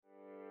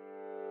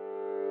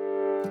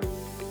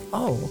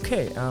oh,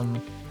 okay.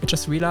 I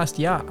just realized,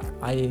 yeah,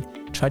 I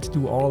tried to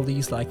do all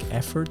these like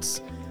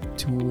efforts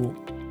to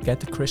get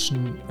the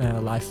Christian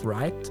life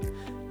right,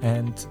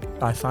 and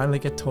I finally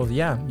get told,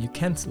 yeah, you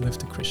can't live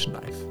the Christian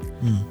life.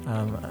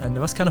 And it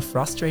was kind of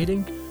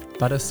frustrating,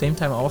 but at the same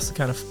time, I also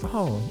kind of,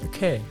 oh,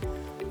 okay.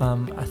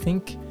 I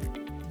think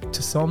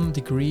to some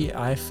degree,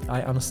 I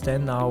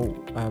understand now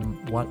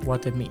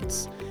what it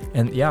means.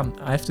 And yeah,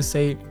 I have to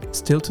say,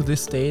 still to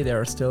this day, there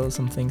are still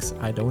some things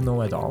I don't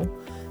know at all.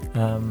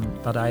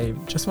 But I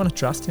just want to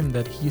trust him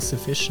that he is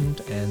sufficient,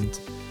 and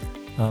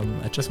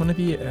I just want to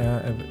be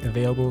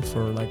available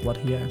for like what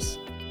he has.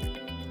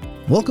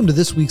 Welcome to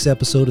this week's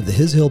episode of the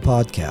His Hill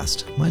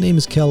Podcast. My name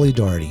is Kelly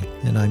Doherty,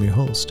 and I'm your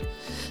host.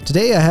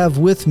 Today I have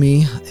with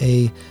me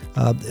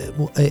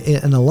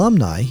an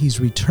alumni. He's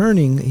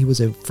returning. He was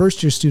a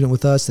first-year student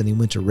with us, then he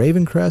went to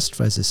Ravencrest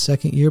as his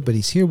second year, but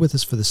he's here with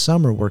us for the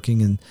summer,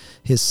 working in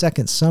his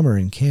second summer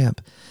in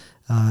camp.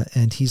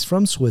 And he's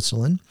from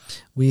Switzerland.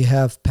 We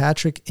have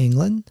Patrick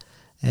Inglin,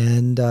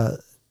 and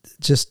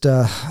just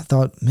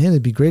thought, man,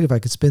 it'd be great if I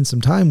could spend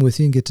some time with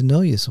you and get to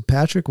know you. So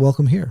Patrick,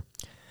 welcome here.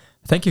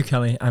 Thank you,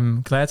 Kelly.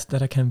 I'm glad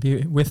that I can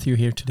be with you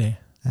here today.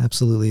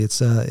 Absolutely.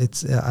 It's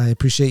I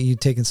appreciate you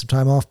taking some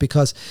time off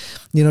because,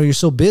 you're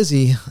so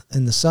busy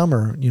in the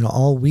summer,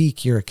 all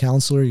week you're a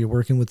counselor, you're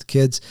working with the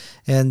kids.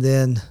 And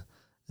then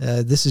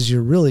this is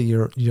your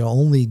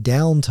only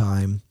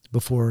downtime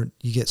before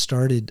you get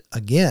started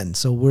again.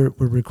 So we're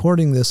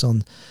recording this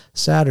on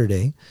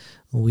Saturday.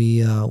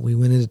 We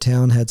went into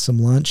town, had some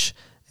lunch,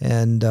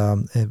 and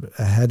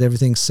had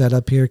everything set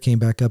up here, came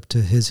back up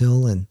to His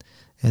Hill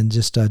and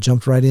just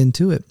jumped right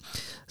into it.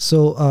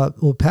 So,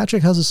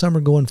 Patrick, how's the summer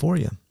going for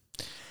you?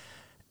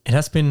 It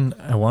has been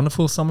a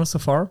wonderful summer so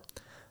far.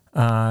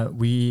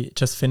 We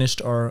just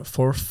finished our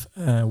fourth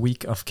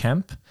week of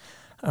camp.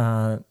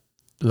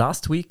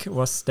 Last week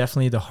was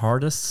definitely the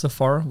hardest so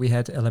far. We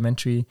had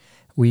elementary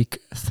week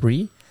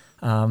 3.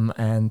 Some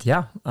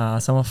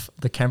of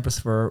the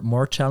campers were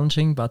more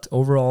challenging, but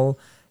overall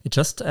it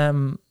just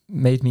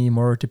made me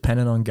more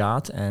dependent on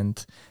God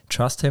and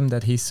trust him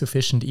that he's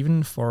sufficient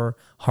even for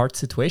hard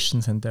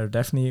situations. And there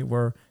definitely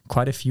were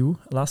quite a few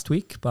last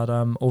week, but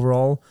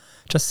overall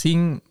just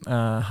seeing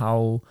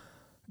how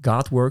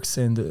God works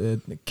in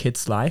the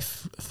kid's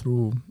life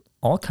through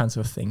all kinds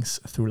of things,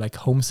 through like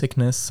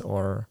homesickness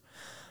or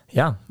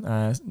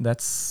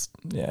that's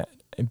a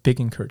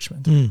big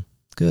encouragement.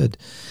 Good.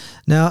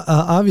 Now,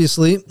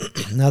 obviously,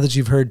 now that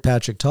you've heard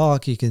Patrick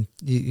talk,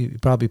 you're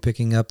probably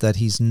picking up that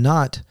he's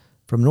not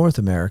from North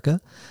America.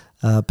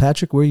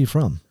 Patrick, where are you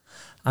from?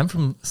 I'm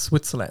from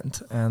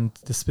Switzerland, and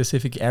the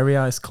specific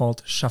area is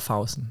called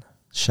Schaffhausen.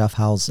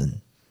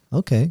 Schaffhausen.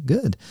 Okay,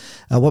 good.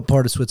 What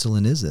part of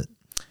Switzerland is it?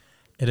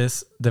 It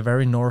is the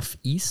very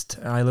northeast.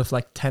 I live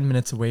like 10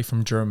 minutes away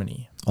from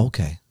Germany.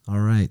 Okay, all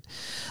right.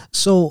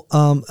 So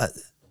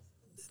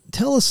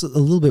tell us a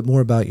little bit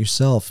more about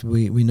yourself.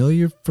 We know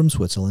you're from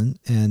Switzerland,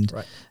 and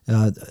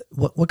right.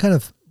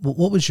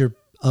 What was your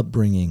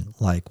upbringing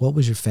like? What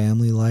was your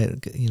family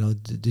like?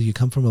 Did you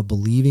come from a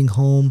believing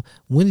home?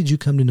 When did you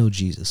come to know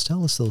Jesus?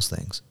 Tell us those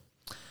things.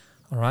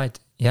 All right.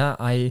 Yeah,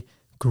 I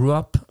grew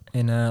up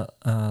in a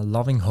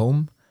loving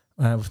home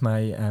with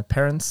my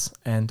parents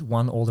and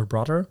one older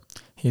brother.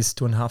 He's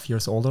 2.5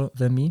 years older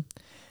than me.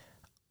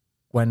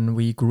 When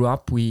we grew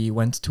up, we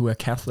went to a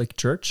Catholic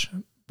church.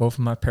 Both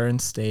of my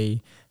parents,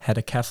 they had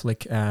a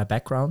Catholic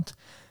background.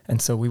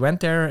 And so we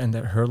went there and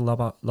heard a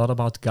lot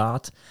about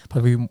God,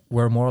 but we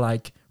were more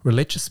like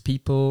religious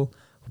people.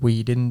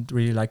 We didn't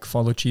really like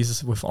follow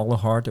Jesus with all the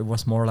heart. It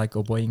was more like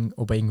obeying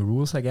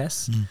rules, I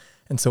guess.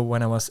 And so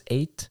when I was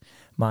 8,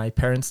 my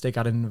parents, they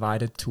got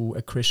invited to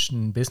a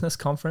Christian business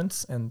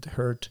conference and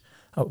heard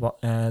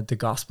the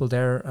gospel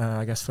there,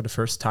 I guess for the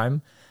first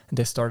time. And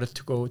they started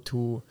to go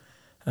to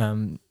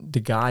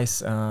the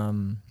guys'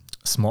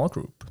 small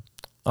group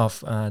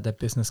of that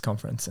business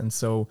conference. And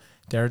so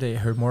there they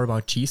heard more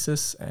about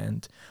Jesus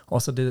and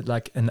also did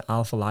like an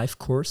Alpha Life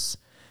course.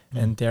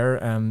 And there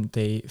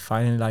they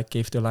finally like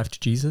gave their life to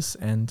Jesus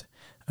and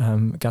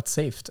got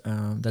saved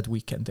that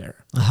weekend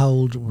there. How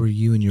old were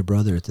you and your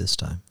brother at this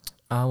time?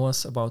 I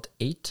was about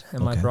 8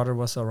 and my brother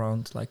was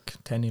around like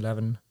 10,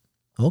 11.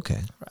 Okay.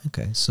 Right.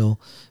 Okay. So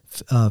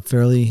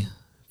fairly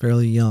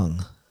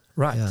young.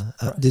 Right. Yeah.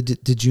 Right.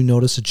 Did you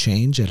notice a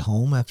change at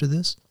home after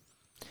this?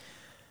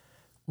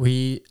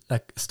 We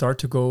start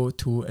to go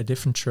to a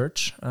different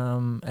church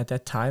at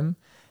that time.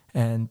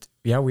 And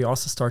we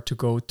also start to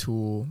go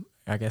to,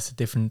 I guess, a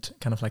different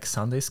kind of like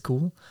Sunday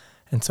school.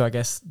 And so I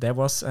guess there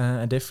was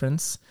a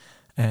difference.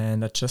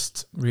 And I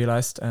just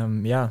realized,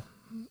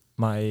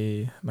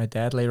 my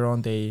dad later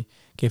on, they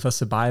gave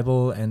us a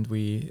Bible and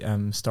we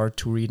start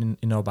to read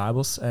in our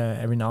Bibles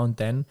every now and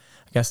then.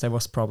 I guess that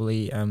was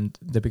probably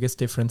the biggest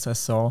difference I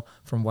saw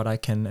from what I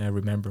can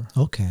remember.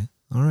 Okay.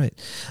 All right.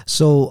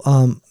 So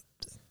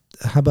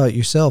how about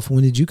yourself?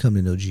 When did you come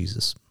to know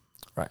Jesus?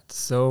 Right.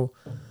 So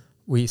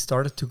we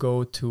started to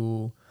go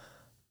to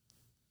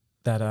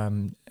that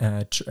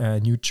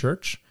new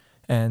church.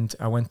 And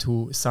I went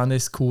to Sunday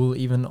school,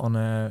 even on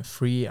a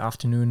free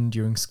afternoon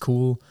during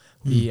school.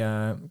 We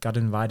got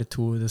invited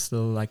to this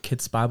little like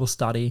kids Bible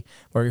study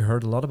where we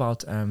heard a lot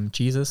about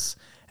Jesus,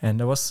 and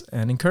there was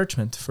an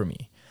encouragement for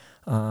me.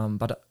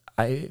 But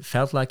I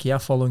felt like,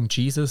 following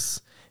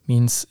Jesus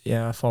means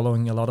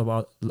following a lot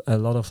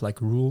of like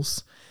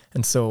rules.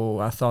 And so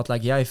I thought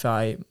like, if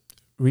I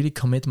really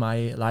commit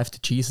my life to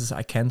Jesus,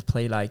 I can't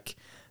play like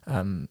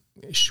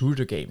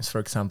shooter games, for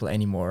example,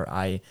 anymore.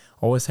 I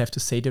always have to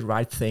say the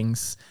right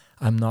things.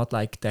 I'm not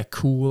like that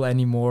cool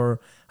anymore.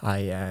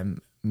 I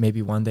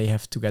maybe one day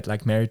have to get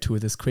like married to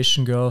this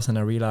Christian girl, and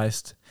I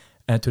realized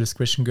at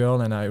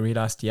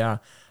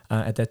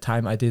that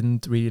time I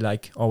didn't really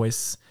like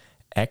always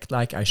act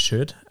like I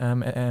should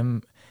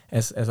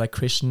as like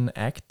Christian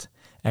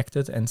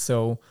acted, and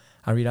so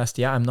I realized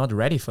I'm not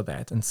ready for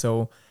that. And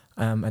so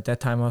at that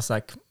time I was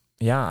like,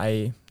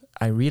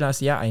 I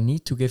realized, I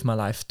need to give my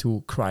life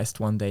to Christ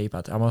one day,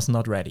 but I was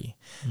not ready.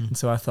 And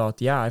so I thought,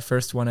 I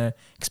first want to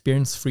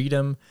experience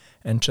freedom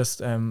and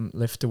just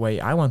live the way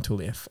I want to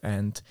live.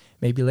 And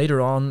maybe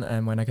later on,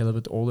 when I get a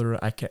little bit older,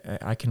 I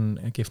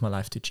can give my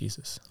life to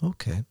Jesus.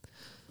 Okay.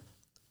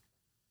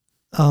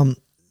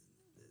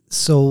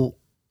 So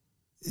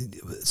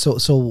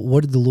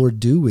what did the Lord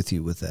do with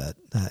you with that?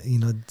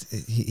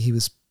 He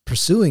was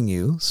pursuing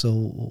you. So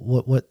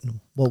what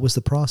was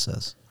the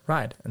process?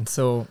 Right. And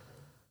so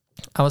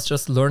I was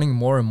just learning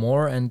more and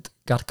more and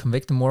got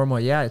convicted more and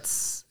more.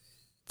 It's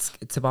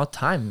about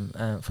time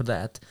for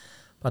that.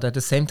 But at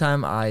the same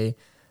time, I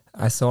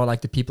saw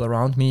like the people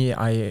around me.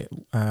 I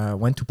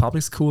went to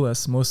public school,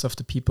 as most of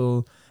the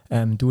people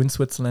do in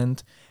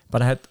Switzerland.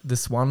 But I had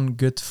this one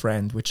good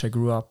friend, which I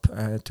grew up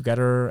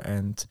together,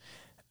 and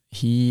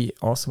he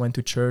also went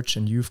to church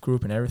and youth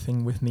group and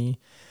everything with me.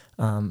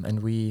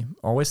 And we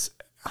always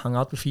hung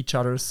out with each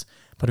other's.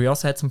 But we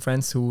also had some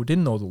friends who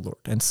didn't know the Lord.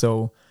 And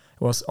so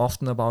it was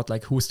often about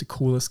like who's the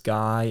coolest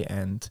guy.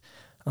 And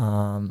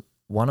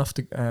one of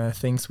the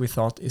things we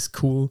thought is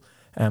cool,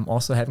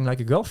 also having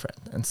like a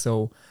girlfriend. And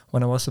so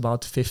when I was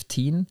about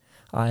 15,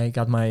 I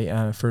got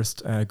my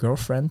first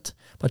girlfriend,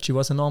 but she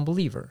was a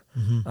non-believer.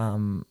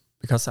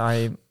 Because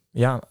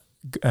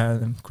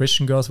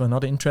Christian girls were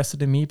not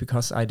interested in me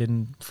because I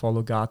didn't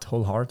follow God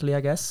wholeheartedly,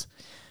 I guess.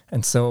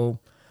 And so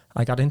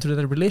I got into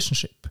the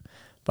relationship.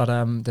 But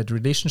that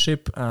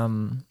relationship,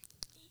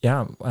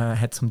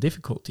 had some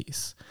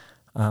difficulties.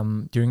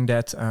 During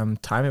that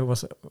time,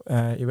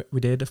 we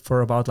did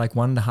for about like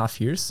 1.5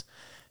 years.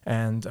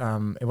 And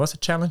it was a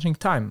challenging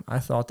time. I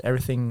thought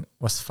everything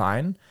was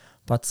fine.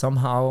 But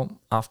somehow,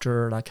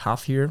 after like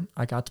half year,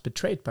 I got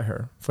betrayed by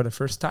her for the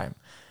first time.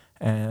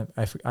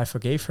 I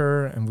forgave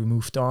her and we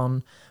moved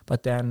on.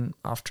 But then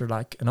after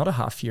like another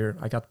half year,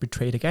 I got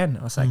betrayed again.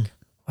 I was like,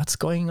 what's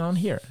going on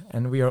here?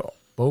 And we are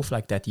both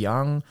like that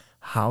young.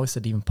 How is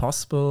that even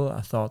possible?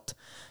 I thought,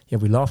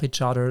 we love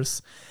each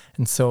other's.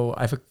 And so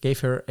I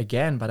forgave her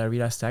again, but I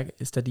realized,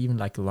 is that even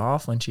like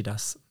love when she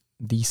does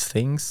these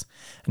things?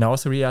 And I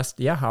also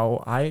realized,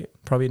 how I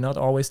probably not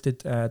always did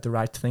the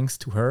right things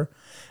to her.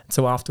 And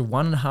so after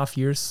 1.5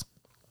 years,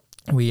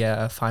 we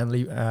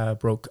finally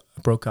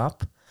broke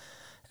up.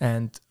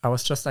 And I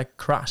was just like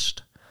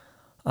crushed.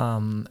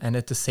 And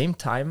at the same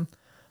time,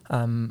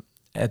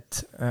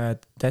 at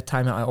that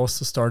time, I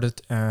also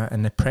started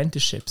an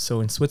apprenticeship. So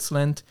in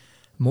Switzerland,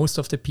 most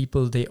of the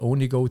people, they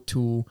only go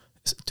to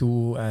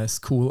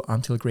school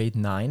until grade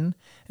 9.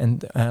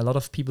 And a lot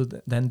of people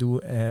then do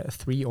a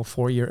 3 or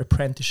 4 year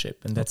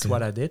apprenticeship. And that's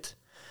what I did.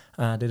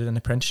 I did an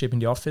apprenticeship in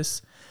the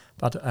office.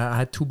 But I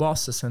had 2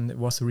 bosses, and it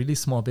was a really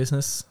small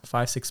business,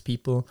 5-6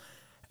 people.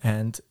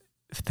 And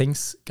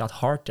things got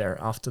hard there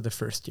after the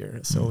first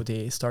year. So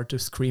they started to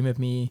scream at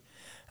me.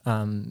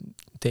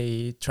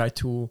 They tried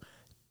to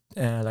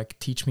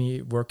teach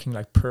me working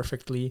like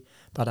perfectly,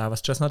 but I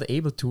was just not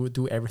able to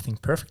do everything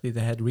perfectly.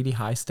 They had really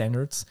high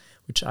standards,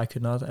 which I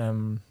could not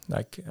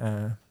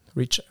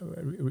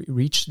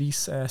reach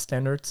these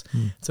standards.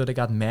 So they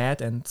got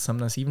mad, and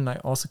sometimes even I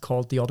also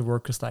called the other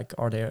workers like,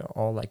 are they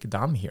all like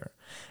dumb here?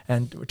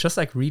 And just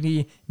like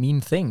really mean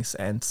things.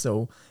 And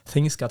so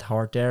things got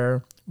hard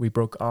there. We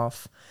broke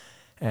off.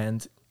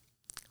 And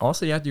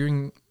also,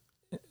 during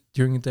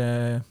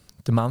the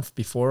month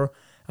before,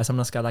 I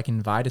sometimes got like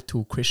invited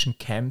to Christian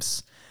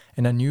camps,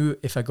 and I knew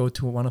if I go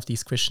to one of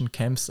these Christian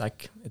camps,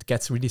 like it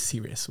gets really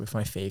serious with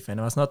my faith,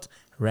 and I was not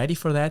ready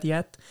for that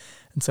yet,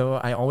 and so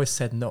I always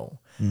said no.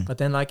 But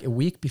then like a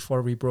week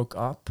before we broke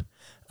up,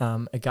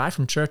 a guy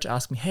from church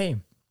asked me, "Hey,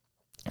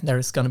 there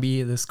is going to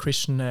be this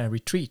Christian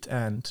retreat,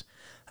 and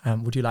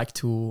would you like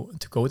to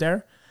go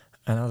there?"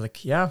 And I was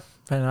like, "Yeah,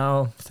 right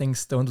now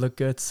things don't look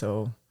good,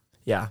 so."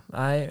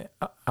 I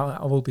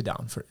will be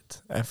down for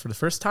it for the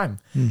first time.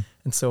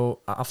 And so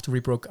after we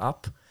broke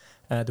up,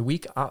 the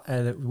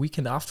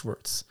weekend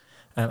afterwards,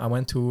 I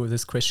went to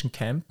this Christian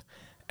camp,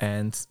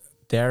 and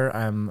there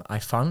I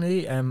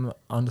finally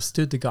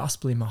understood the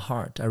gospel in my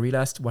heart. I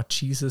realized what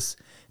Jesus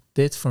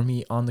did for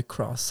me on the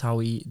cross, how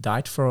he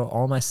died for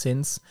all my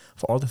sins,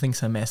 for all the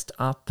things I messed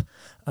up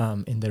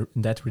in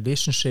that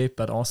relationship,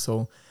 but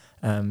also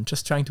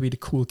just trying to be the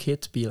cool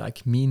kid, be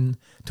like mean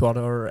to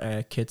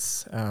other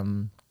kids.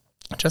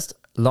 Just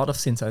a lot of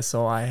sins. I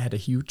saw I had a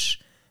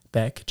huge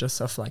bag just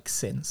of like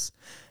sins,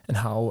 and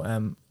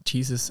how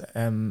Jesus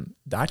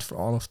died for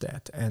all of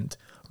that and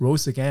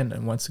rose again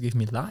and wants to give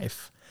me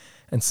life.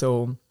 And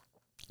so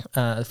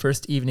the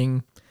first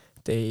evening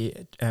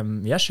they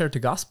shared the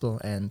gospel,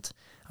 and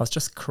I was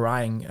just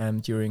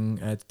crying during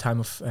the time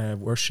of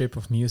worship,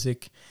 of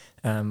music.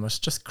 I was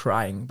just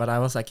crying, but I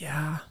was like,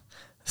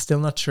 still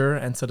not sure.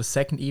 And so the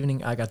second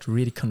evening I got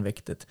really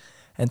convicted.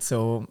 And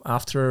so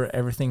after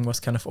everything was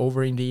kind of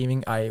over in the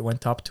evening, I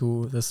went up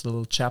to this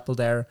little chapel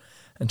there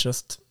and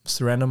just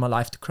surrendered my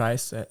life to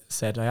Christ.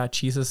 Said,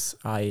 Jesus,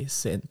 I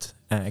sinned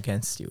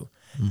against you,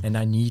 and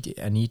I need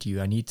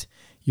you. I need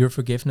your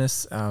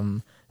forgiveness.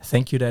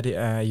 Thank you that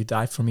you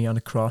died for me on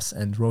the cross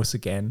and rose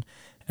again.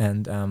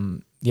 And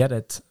I'm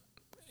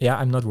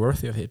not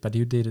worthy of it, but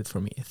you did it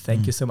for me.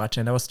 Thank you so much.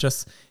 And I was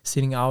just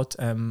sitting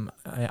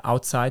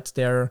outside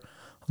there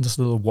on this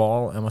little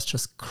wall and was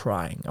just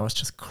crying. I was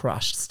just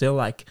crushed. Still,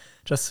 like,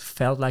 just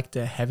felt like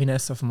the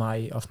heaviness of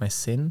my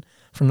sin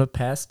from the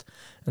past.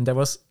 And there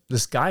was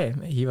this guy.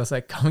 He was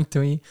like coming to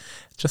me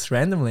just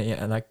randomly,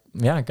 and like,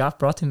 God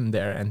brought him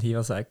there, and he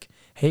was like,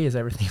 "Hey, is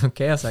everything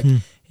okay?" I was like,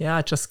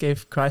 I just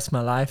gave Christ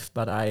my life,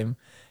 but I'm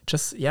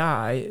just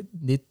I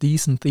did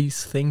these and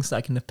these things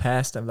like in the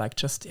past. I'm like,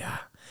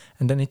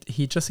 and then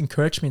he just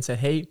encouraged me and said,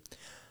 "Hey,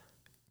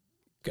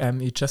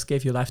 you just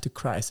gave your life to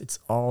Christ. It's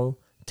all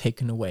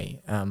taken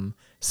away.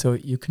 So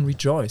you can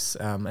rejoice."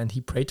 And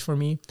he prayed for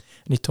me,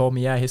 and he told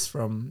me, he's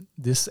from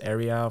this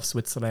area of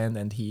Switzerland,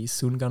 and he's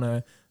soon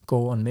gonna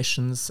go on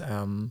missions.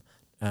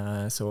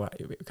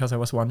 Because I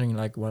was wondering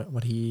like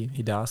what he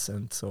does,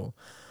 and so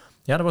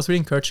that was really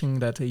encouraging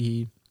that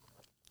he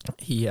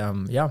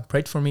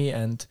prayed for me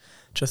and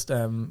just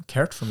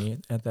cared for me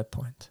at that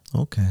point.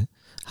 Okay.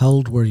 How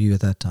old were you at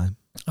that time?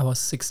 I was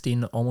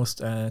 16,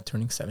 almost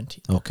turning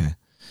 17. Okay.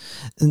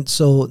 And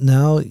so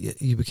now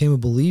you became a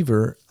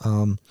believer.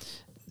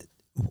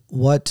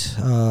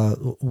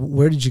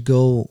 Where did you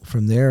go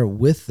from there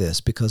with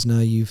this? Because now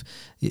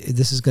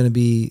this is going to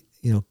be,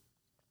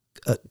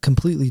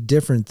 completely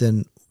different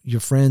than your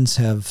friends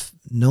have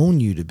known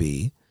you to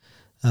be.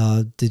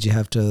 Did you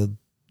have to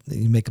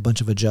make a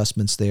bunch of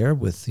adjustments there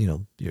with,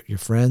 your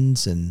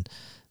friends and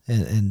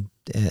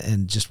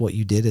just what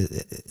you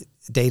did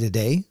day to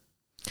day?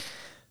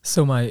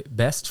 So my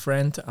best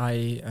friend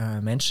I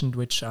mentioned,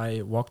 which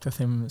I walked with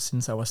him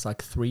since I was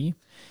like 3,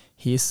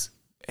 he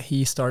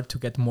started to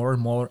get more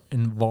and more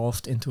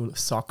involved into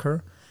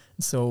soccer.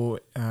 So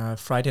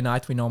Friday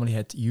night we normally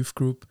had youth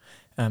group.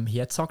 He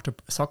had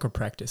soccer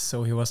practice,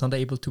 so he was not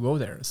able to go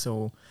there.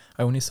 So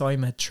I only saw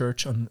him at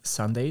church on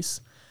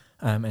Sundays,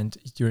 and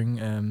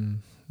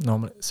during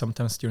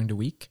sometimes during the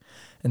week.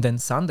 And then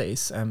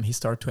Sundays he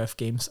started to have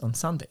games on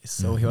Sundays.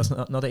 So he was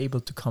not able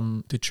to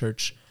come to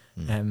church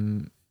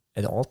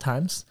at all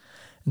times.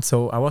 And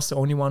so I was the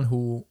only one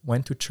who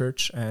went to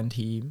church, and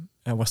he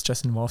was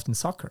just involved in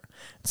soccer.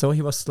 So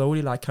he was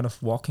slowly like kind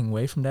of walking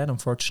away from that.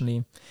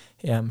 Unfortunately,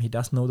 he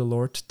does know the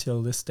Lord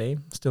till this day,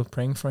 still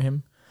praying for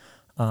him.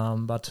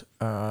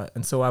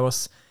 And so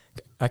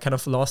I kind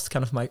of lost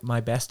kind of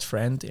my best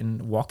friend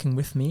in walking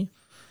with me.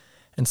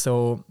 And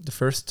so the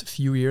first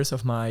few years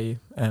of my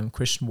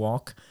Christian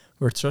walk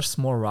were just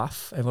more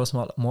rough. It was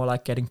more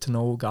like getting to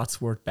know God's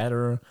word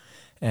better.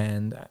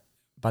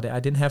 But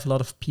I didn't have a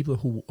lot of people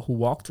who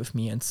walked with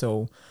me. And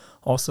so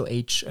also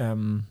age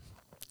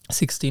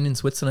 16 in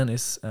Switzerland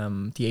is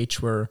the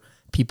age where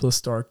people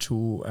start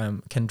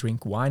to can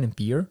drink wine and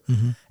beer,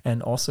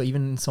 and also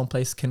even in some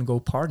place can go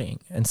partying.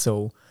 And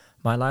so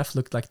my life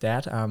looked like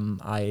that.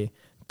 I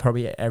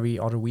probably every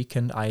other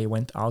weekend I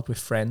went out with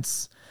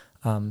friends,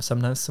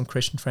 sometimes some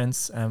Christian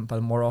friends,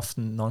 but more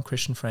often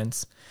non-Christian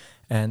friends.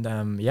 And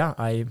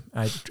I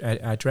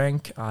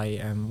drank,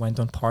 I went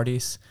on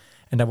parties.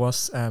 And that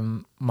was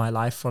my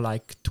life for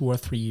like 2 or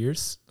 3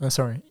 years.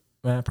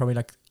 Probably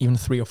like even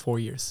 3 or 4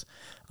 years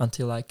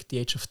until like the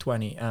age of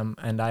 20.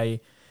 And I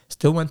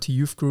still went to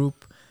youth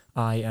group.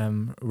 I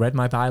read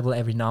my Bible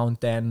every now and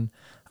then,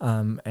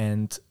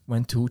 and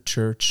went to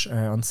church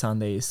on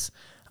Sundays.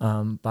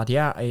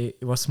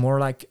 It was more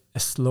like a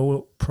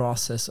slow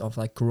process of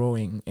like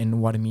growing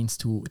in what it means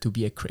to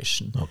be a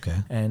Christian. Okay.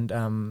 And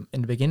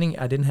in the beginning,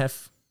 I didn't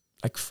have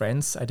like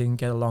friends. I didn't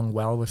get along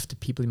well with the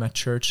people in my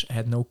church. I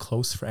had no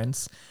close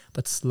friends.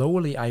 But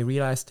slowly I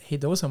realized, hey,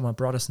 those are my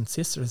brothers and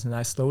sisters, and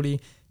I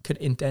slowly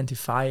could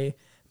identify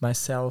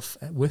myself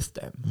with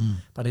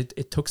them. But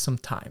it took some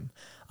time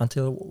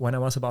until when I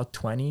was about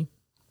 20.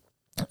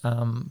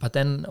 But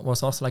then it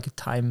was also like a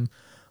time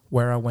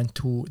where I went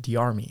to the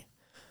army.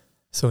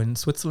 So in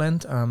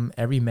Switzerland,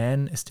 every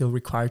man is still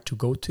required to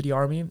go to the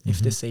army. If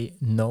they say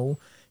no,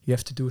 you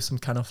have to do some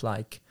kind of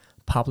like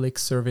public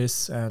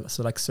service,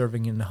 so like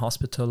serving in a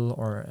hospital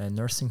or a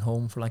nursing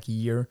home for like a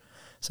year.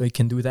 So you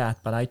can do that.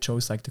 But I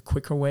chose like the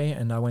quicker way,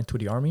 and I went to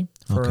the army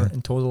for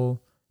in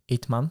total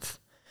 8 months.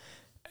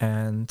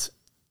 And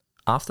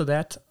after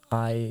that,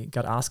 I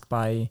got asked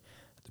by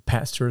the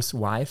pastor's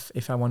wife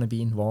if I want to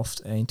be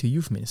involved into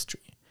youth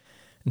ministry.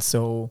 And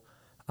so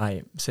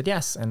I said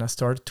yes, and I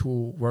started to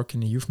work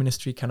in a youth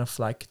ministry, kind of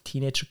like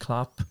teenager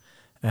club,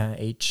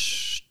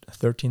 age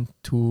 13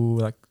 to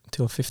like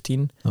till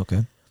 15.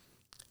 Okay.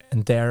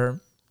 And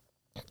there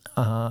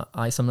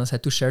I sometimes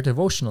had to share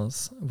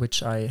devotionals,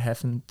 which I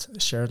haven't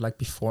shared like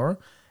before.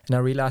 And I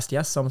realized,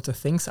 yes, some of the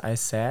things I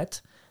said,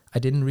 I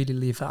didn't really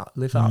live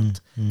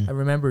out. I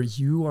remember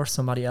you or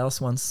somebody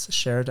else once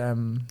shared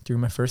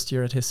during my first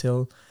year at His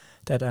Hill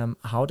that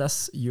how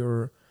does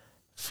your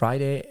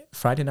Friday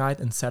night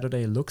and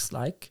Saturday looks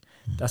like?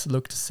 Does it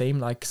look the same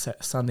like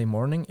Sunday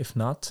morning? If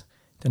not,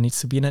 there needs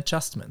to be an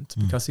adjustment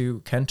because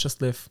you can't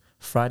just live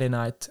Friday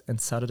night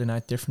and Saturday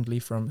night differently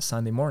from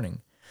Sunday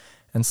morning.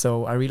 And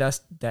so I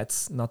realized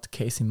that's not the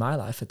case in my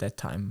life at that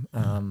time.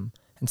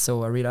 And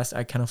so I realized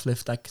I kind of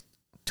lived like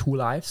two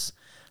lives,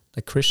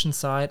 the Christian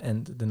side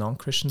and the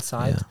non-Christian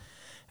side.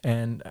 Yeah.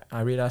 And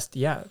I realized,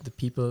 the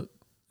people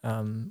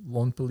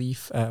won't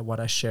believe what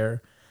I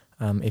share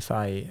if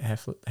I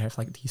have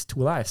like these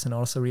two lives. And I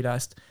also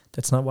realized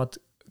that's not what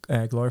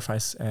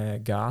glorifies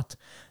God.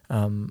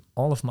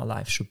 All of my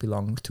life should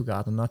belong to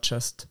God, and not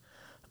just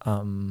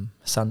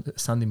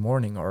Sunday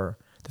morning or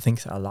the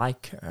things I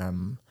like,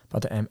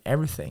 but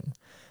everything.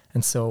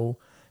 And so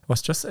it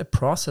was just a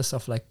process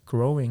of like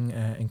growing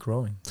and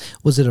growing.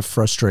 Was it a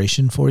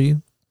frustration for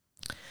you?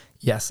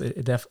 Yes,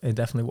 it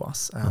definitely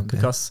was.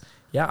 Because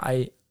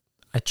I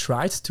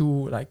tried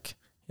to like,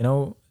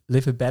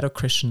 live a better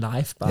Christian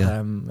life, but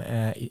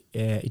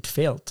it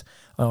failed.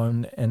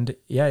 And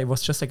it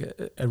was just like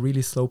a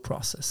really slow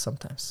process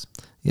sometimes.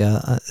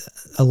 Yeah,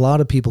 a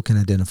lot of people can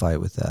identify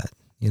with that.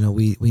 We know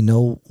we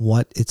know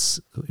what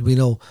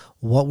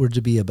we're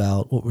to be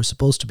about, what we're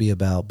supposed to be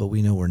about, but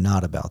we know we're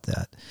not about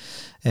that.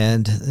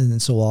 And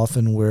so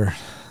often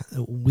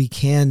we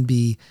can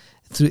be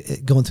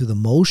going through the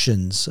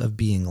motions of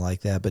being like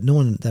that, but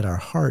knowing that our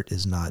heart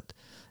is not,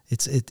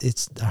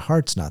 our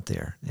heart's not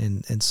there.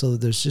 And so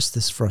there's just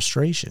this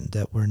frustration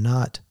that we're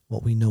not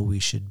what we know we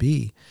should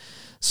be.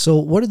 So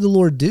what did the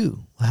Lord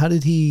do? How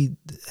did he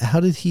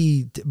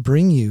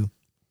bring you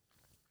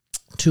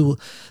to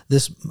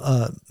this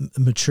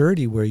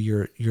maturity where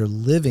you're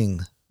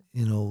living,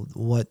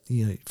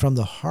 from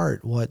the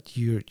heart, what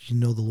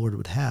the Lord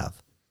would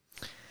have?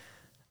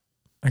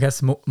 I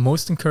guess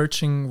most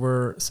encouraging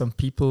were some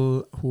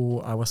people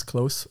who I was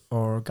close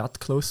or got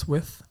close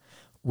with.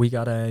 We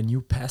got a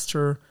new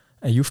pastor,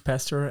 a youth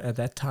pastor at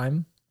that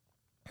time.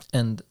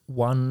 And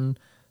one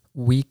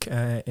week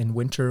in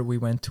winter, we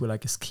went to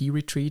like a ski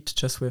retreat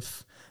just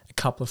with a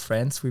couple of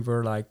friends. We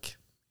were like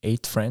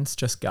 8 friends,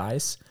 just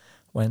guys.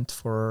 Went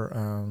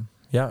for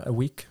a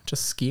week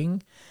just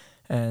skiing,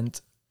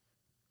 and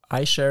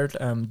I shared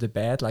the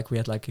bed. Like we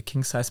had like a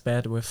king size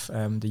bed with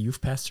the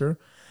youth pastor,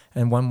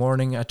 and one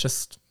morning I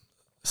just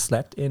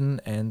slept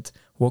in and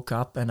woke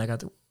up, and I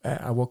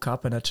woke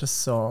up and I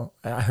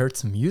heard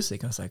some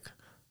music. I was like,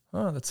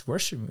 oh, that's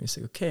worship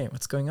music. Okay,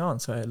 what's going on?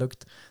 So I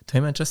looked to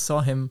him and just saw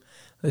him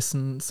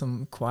listen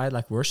some quiet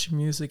like worship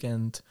music,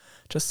 and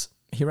just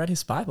he read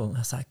his Bible. And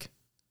I was like,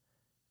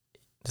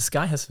 this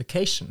guy has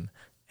vacation,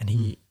 and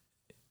he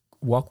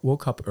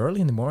woke up early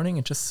in the morning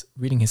and just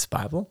reading his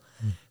Bible.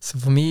 So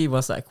for me, it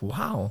was like,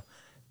 wow,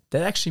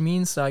 that actually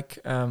means like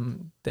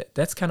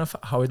that's kind of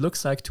how it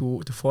looks like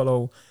to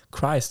follow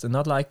Christ, and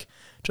not like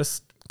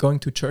just going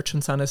to church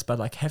on Sundays, but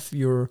like have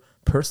your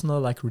personal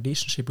like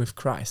relationship with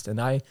Christ.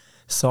 And I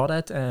saw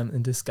that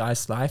in this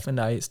guy's life, and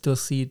I still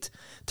see it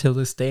till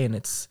this day. And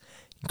it's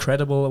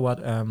incredible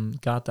what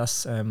God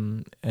does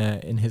in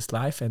his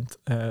life and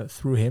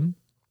through him.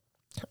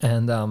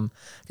 And I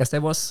guess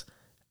that was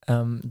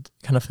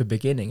kind of a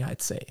beginning,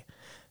 I'd say.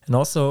 And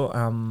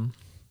also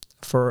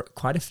for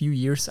quite a few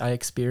years I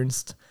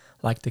experienced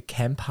like the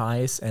camp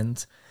highs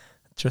and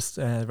just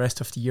the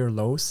rest of the year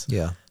lows.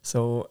 Yeah.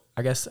 So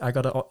I guess I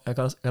got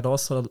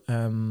also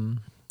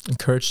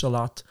encouraged a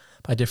lot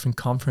by different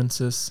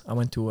conferences. I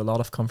went to a lot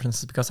of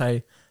conferences because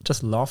I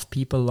just love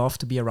people, love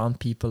to be around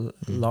people,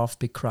 love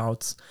big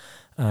crowds,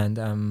 and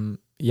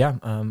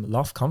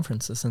love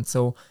conferences. And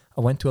so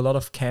I went to a lot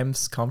of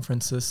camps,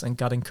 conferences, and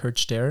got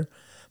encouraged there.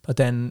 But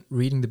then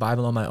reading the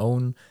Bible on my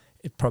own,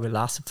 it probably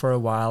lasted for a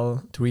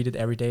while to read it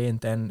every day,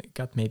 and then it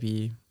got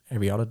maybe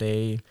every other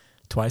day,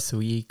 twice a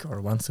week or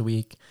once a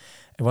week.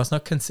 It was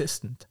not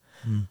consistent.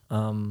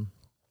 And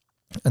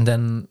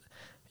then,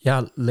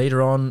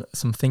 later on,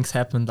 some things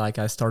happened, like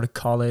I started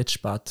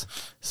college, but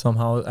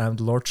somehow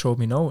the Lord showed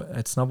me, no,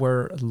 it's not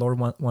where the Lord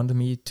wanted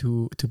me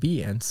to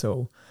be. And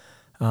so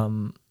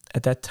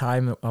at that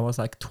time, I was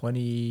like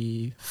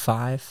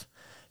 25,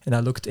 and I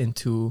looked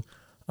into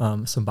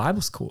some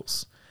Bible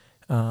schools.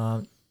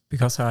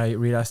 Because I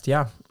realized,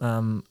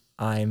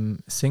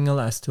 I'm single,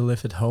 I still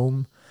live at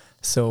home.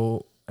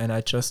 So, and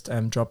I just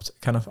dropped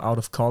kind of out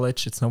of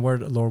college. It's not where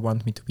the Lord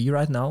wanted me to be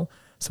right now.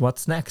 So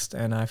what's next?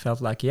 And I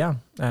felt like, I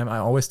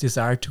always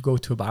desired to go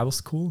to a Bible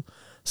school.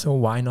 So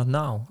why not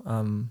now?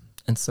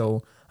 And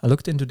so I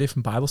looked into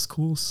different Bible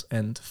schools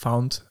and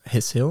found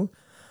His Hill.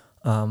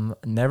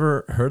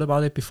 Never heard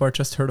about it before.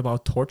 Just heard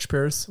about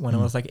torchbearers when I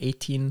was like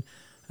 18.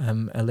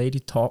 A lady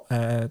talked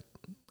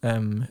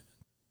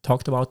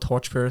about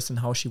torchbearers and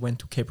how she went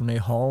to Cabernet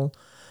Hall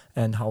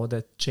and how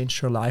that changed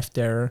her life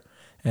there.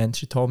 And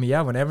she told me,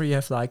 yeah, whenever you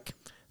have like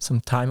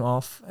some time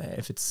off,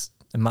 if it's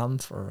a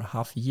month or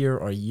half a year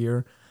or a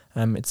year,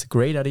 it's a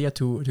great idea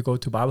to go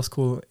to Bible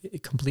school.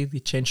 It completely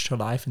changed her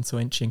life, and so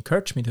she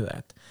encouraged me to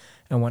that.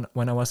 And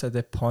when I was at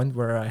the point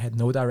where I had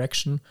no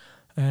direction,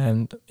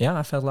 and yeah,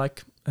 I felt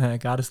like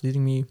God is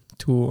leading me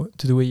to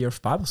do a year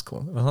of Bible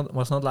school. It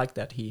was not like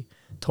that He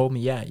told me,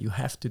 yeah, you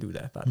have to do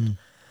that. But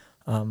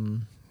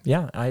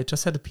yeah, I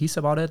just had a peace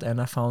about it, and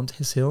I found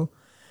His Hill.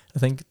 I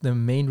think the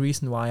main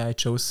reason why I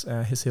chose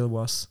His Hill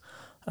was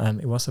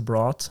it was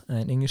abroad,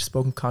 an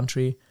English-spoken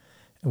country.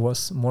 It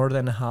was more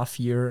than a half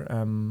year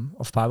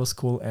of Bible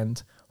school,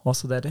 and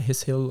also that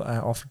His Hill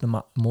offered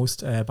the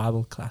most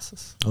Bible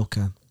classes.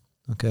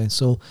 Okay.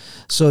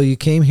 So you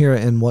came here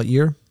in what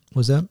year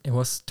was that? It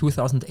was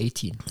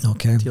 2018.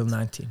 Okay. Till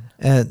 19.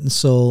 And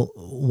so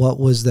what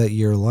was that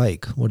year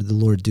like? What did the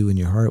Lord do in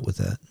your heart with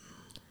that?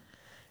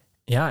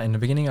 Yeah, in the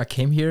beginning I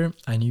came here.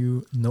 I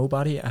knew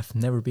nobody. I've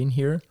never been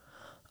here.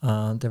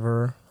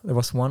 There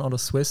was one other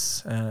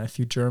Swiss, a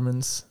few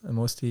Germans,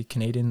 mostly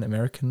Canadian,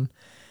 American.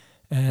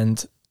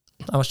 And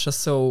I was just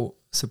so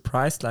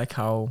surprised, like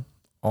how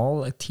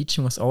all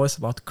teaching was always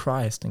about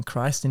Christ and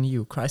Christ in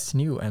you,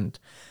 and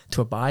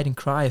to abide in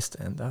Christ.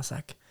 And I was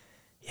like,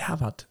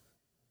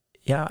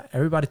 yeah,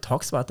 everybody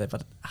talks about that,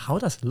 but how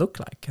does it look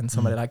like? And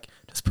somebody like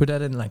just put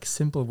that in like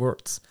simple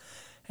words.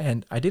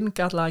 And I didn't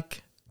get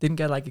like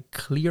a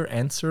clear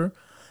answer,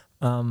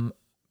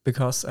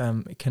 because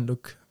it can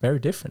look very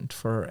different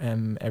for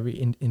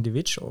every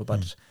individual.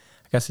 But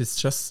I guess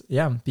it's just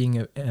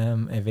being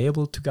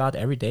available to God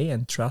every day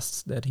and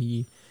trust that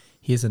He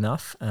is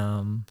enough.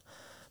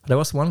 But there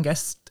was one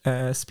guest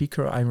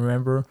speaker I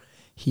remember.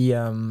 He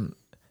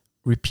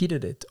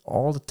repeated it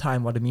all the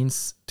time, what it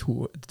means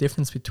to the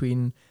difference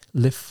between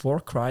live for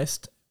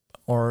Christ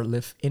or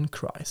live in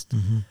Christ.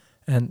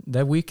 And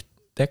that week,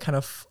 that kind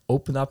of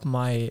opened up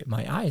my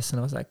eyes,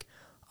 and I was like,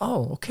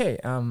 oh, okay.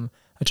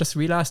 I just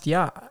realized,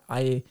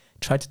 I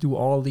tried to do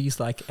all these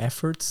like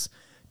efforts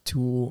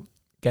to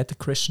get the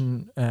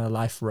Christian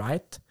life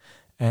right,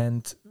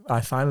 and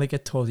I finally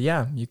get told,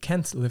 you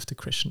can't live the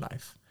Christian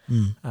life.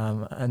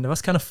 And it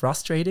was kind of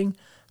frustrating,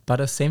 but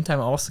at the same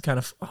time, also kind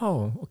of,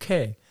 oh,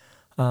 okay.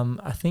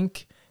 I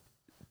think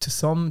to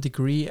some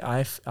degree,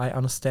 I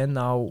understand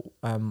now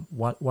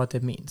what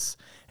it means.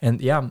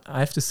 And I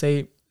have to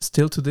say,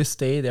 still to this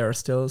day, there are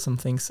still some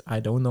things I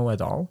don't know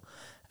at all.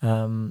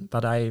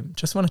 But I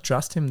just want to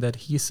trust Him that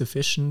He is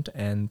sufficient,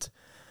 and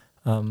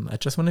I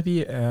just want to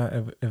be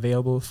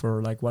available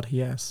for like what He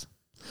has.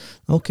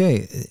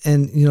 Okay,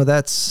 and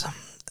that's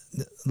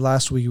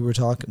last week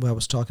I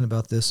was talking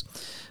about this,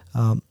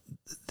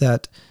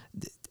 that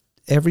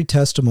every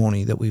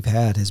testimony that we've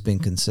had has been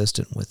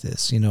consistent with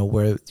this.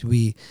 Where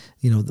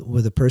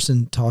where the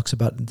person talks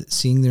about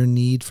seeing their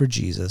need for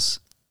Jesus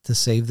to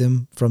save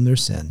them from their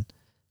sin,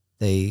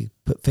 they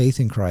put faith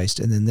in Christ,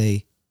 and then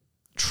they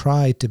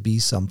try to be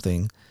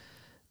something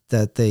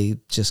that they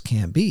just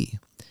can't be.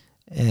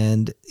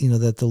 And,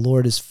 that the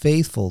Lord is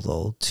faithful,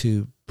 though,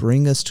 to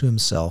bring us to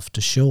Himself,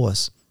 to show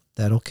us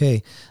that,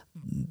 okay,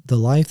 the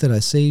life that I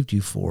saved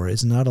you for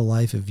is not a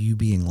life of you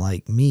being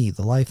like me.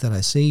 The life that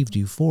I saved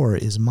you for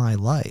is my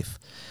life.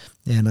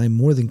 And I'm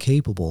more than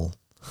capable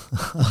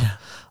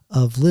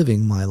of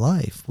living my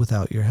life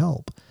without your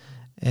help.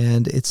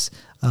 And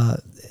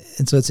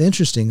so it's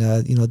interesting,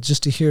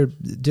 just to hear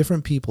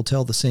different people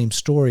tell the same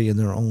story in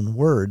their own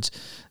words,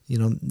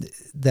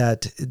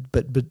 that,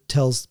 but it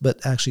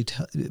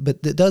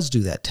does do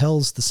that,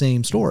 tells the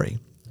same story,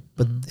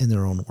 but in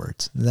their own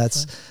words.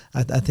 That's,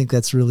 right. I think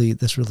that's really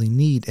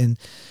neat. And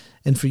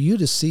for you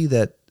to see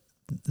that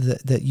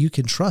you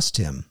can trust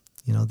Him,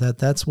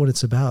 that's what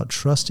it's about,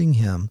 trusting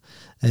Him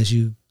as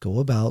you go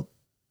about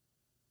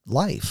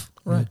life.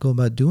 Right. Go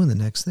about doing the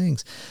next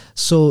things.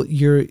 So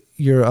your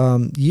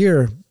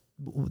year,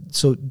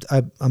 so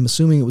I'm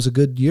assuming it was a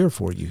good year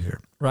for you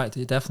here. Right,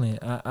 definitely.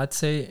 I'd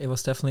say it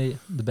was definitely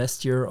the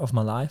best year of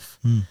my life,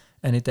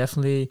 and it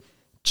definitely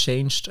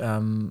changed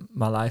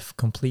my life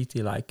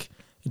completely. Like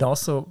it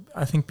also,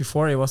 I think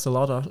before it was a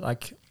lot of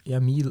like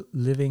me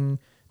living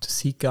to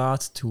seek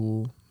God,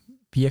 to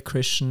be a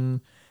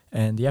Christian,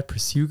 and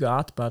pursue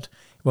God, but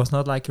it was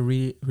not like a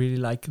really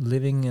like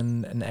living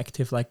in an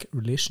active like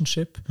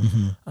relationship.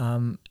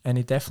 And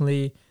it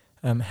definitely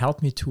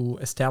helped me to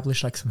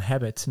establish like some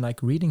habits, and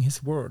like reading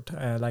His Word,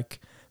 like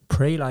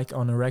pray like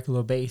on a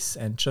regular basis,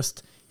 and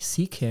just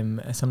seek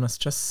Him. Sometimes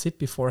just sit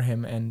before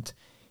Him and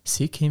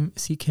seek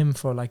Him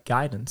for like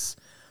guidance.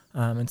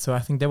 And so I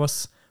think that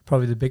was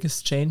probably the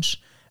biggest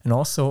change. And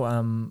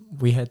also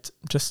we had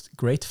just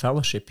great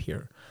fellowship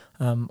here.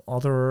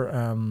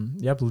 Other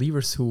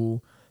believers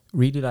who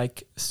really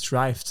like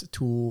strived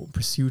to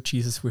pursue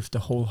Jesus with the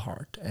whole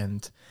heart,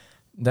 and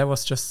that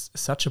was just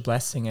such a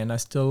blessing. And I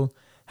still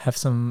have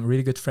some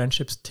really good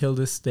friendships till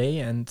this day,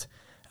 and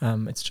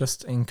it's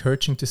just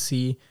encouraging to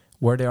see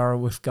where they are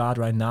with God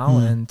right now,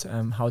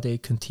 and how they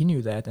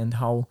continue that, and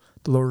how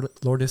the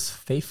Lord is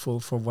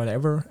faithful for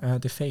whatever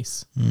they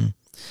face.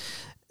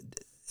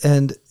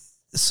 And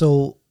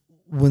so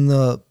when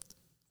the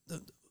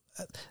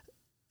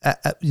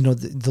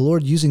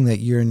Lord using that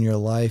year in your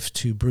life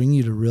to bring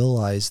you to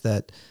realize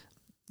that,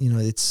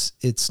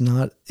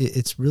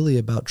 it's really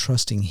about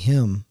trusting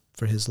Him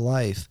for His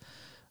life.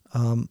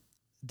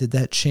 Did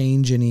that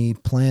change any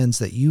plans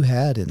that you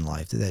had in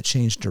life? Did that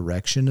change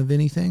direction of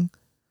anything?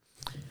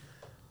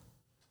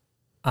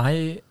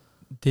 I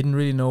didn't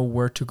really know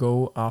where to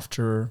go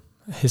after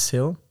His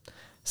Hill.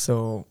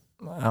 So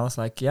I was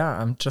like,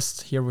 yeah, I'm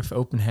just here with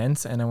open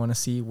hands, and I want to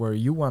see where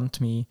you want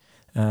me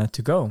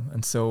to go.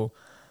 And so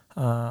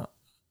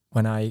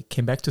when I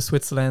came back to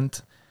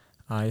Switzerland,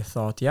 I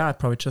thought, yeah, I'm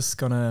probably just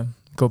going to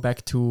go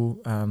back to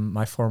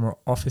my former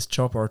office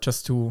job, or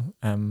just to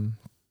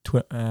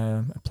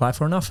apply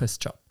for an office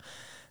job.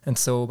 And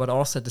so, but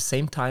also at the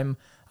same time,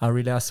 I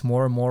realized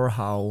more and more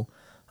how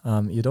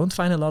you don't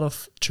find a lot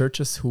of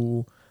churches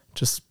who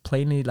just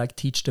plainly like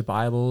teach the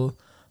Bible,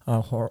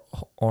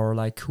 or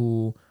like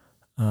who,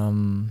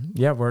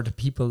 where the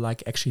people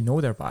like actually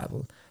know their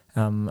Bible.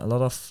 A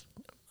lot of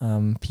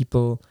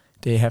people,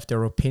 they have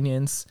their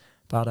opinions,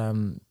 but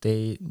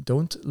they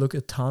don't look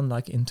a ton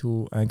like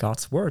into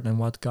God's word and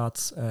what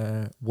God's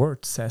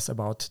word says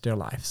about their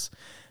lives.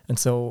 And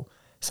so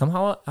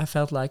somehow I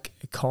felt like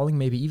calling,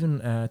 maybe even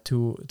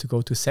to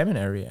go to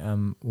seminary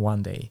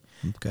one day.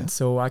 Okay. And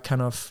so I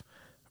kind of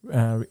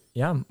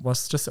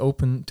was just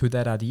open to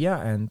that idea,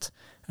 and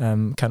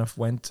kind of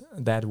went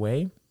that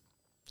way.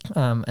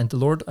 And the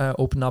Lord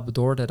opened up a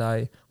door that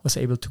I was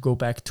able to go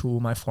back to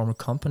my former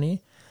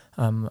company.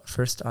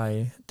 First,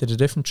 I did a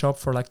different job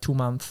for like 2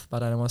 months,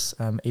 but I was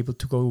able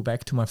to go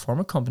back to my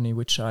former company,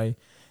 which I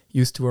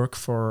used to work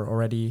for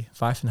already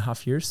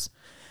 5.5 years.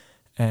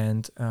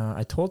 And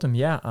I told them,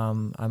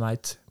 I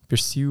might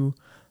pursue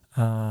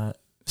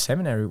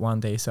seminary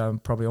one day, so I'll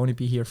probably only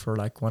be here for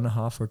like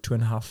 1.5 or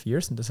 2.5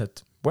 years. And they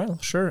said, well,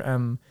 sure.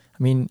 I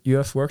mean, you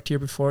have worked here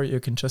before. You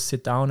can just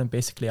sit down, and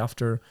basically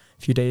after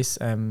a few days,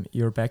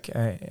 you're back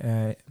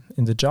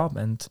in the job,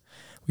 and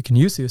we can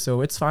use you.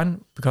 So it's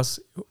fine, because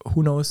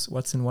who knows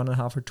what's in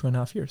 1.5 or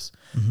 2.5 years.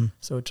 Mm-hmm.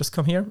 So just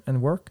come here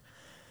and work.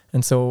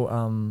 And so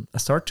I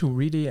started to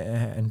really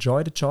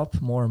enjoy the job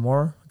more and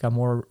more, got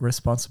more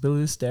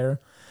responsibilities there.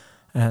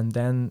 And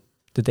then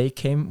the day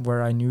came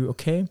where I knew,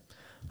 okay,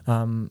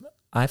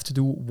 I have to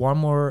do one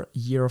more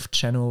year of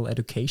general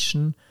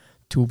education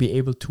to be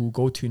able to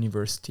go to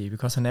university,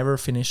 because I never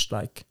finished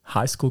like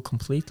high school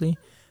completely.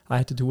 I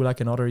had to do like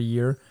another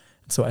year.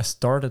 So I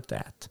started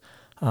that,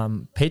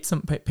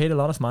 paid a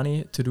lot of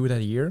money to do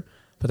that year.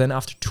 But then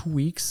after 2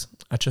 weeks,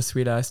 I just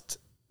realized,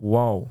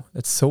 wow,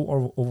 that's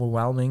so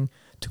overwhelming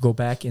to go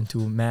back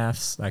into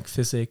maths, like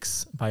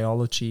physics,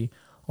 biology,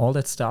 all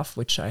that stuff,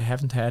 which I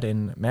haven't had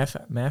in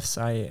maths.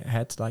 I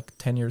had like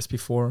 10 years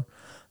before,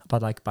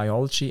 but like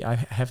biology, I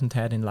haven't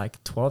had in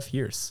like 12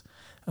 years.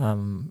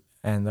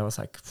 And that was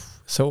like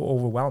so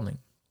overwhelming.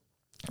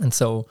 And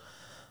so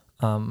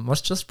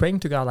was just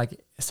praying to God,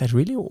 like, is that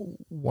really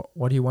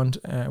what do you want,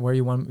 where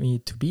you want me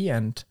to be?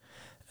 And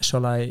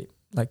shall I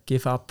like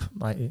give up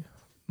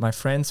my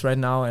friends right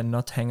now and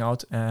not hang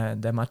out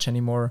that much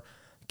anymore,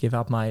 give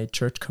up my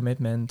church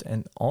commitment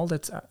and all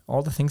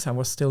the things I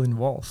was still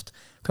involved?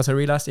 Because I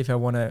realized if I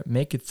want to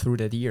make it through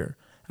that year,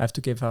 I have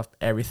to give up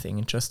everything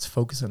and just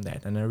focus on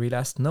that. And I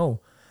realized, no,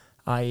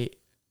 I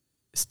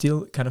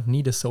still kind of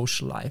need a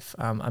social life.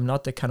 I'm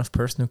not the kind of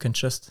person who can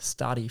just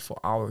study for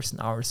hours and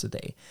hours a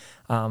day.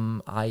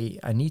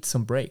 I need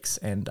some breaks,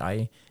 and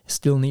I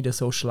still need a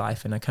social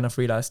life. And I kind of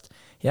realized,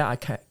 I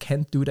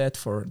can't do that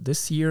for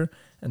this year,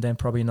 and then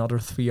probably another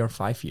 3 or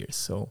 5 years.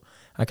 So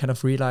I kind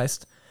of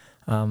realized,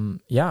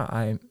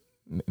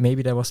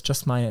 maybe that was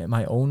just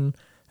my own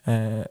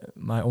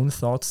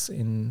thoughts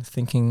in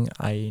thinking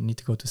I need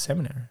to go to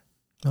seminary.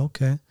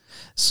 Okay,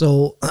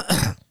 so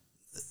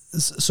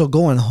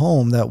going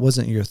home, that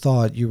wasn't your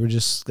thought. You were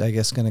just, I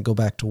guess, going to go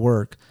back to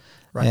work,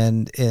 right?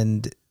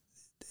 And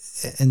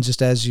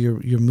just as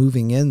you're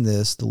moving in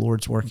this, the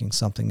Lord's working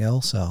something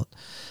else out.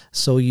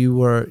 So you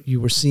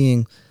were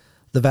seeing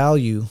the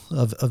value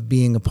of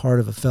being a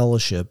part of a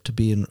fellowship, to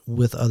be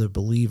with other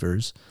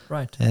believers,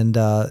 right?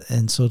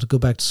 And so to go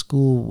back to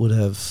school would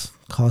have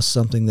cost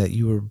something that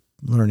you were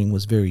learning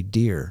was very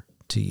dear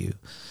to you.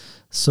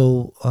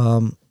 So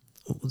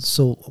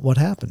what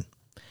happened?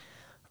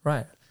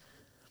 Right.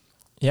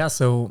 Yeah,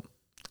 so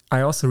I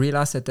also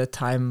realized at that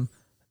time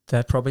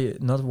that probably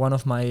not one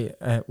of my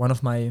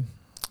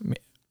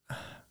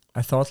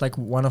I thought like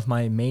one of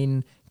my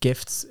main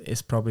gifts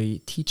is probably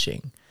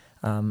teaching,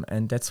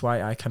 and that's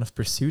why I kind of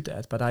pursued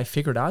that. But I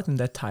figured out in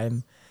that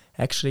time,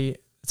 actually,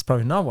 it's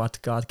probably not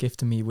what God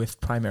gifted me with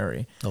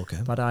primary. Okay.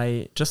 But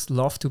I just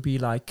love to be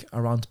like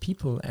around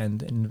people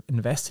and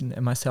invest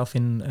in myself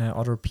in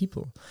other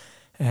people,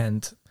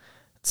 and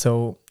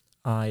so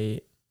I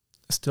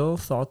still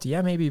thought,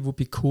 maybe it would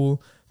be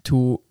cool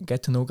to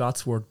get to know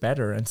God's word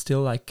better, and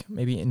still like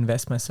maybe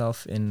invest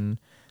myself in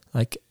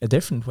like a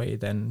different way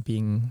than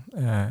being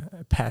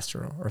a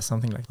pastor or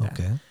something like that.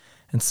 Okay.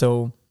 And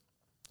so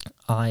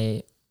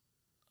I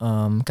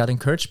got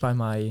encouraged by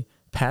my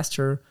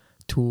pastor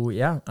to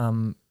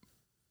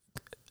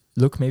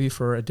look maybe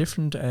for a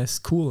different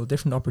school, a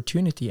different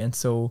opportunity. And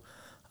so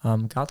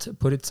God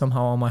put it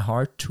somehow on my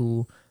heart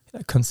to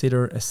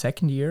consider a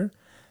second year.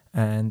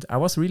 And I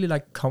was really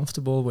like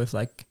comfortable with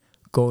like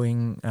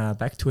going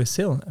back to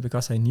Asil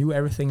because I knew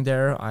everything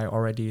there. I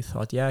already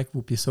thought, it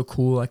would be so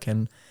cool. I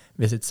can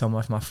visit some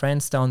of my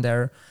friends down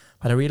there.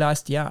 But I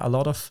realized, a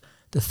lot of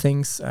the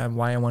things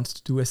why I wanted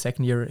to do a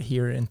second year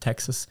here in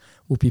Texas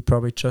would be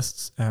probably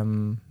just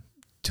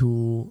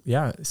to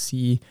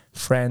see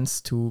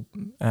friends, to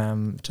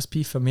just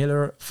be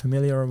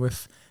familiar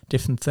with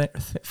different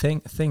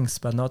things,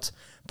 but not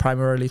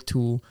primarily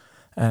to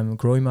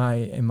grow in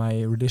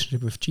my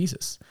relationship with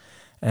Jesus.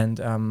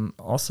 And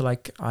also,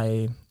 like,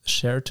 I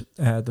shared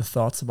the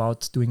thoughts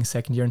about doing a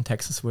second year in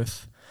Texas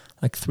with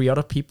like 3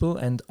 other people,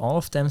 and all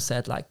of them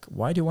said, like,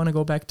 why do you want to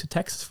go back to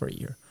Texas for a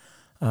year?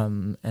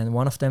 And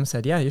one of them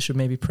said, you should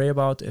maybe pray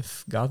about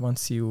if God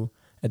wants you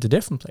at a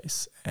different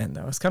place. And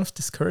I was kind of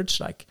discouraged,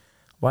 like,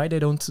 why they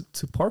don't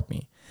support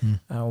me.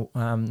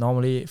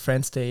 Normally,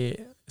 friends,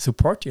 they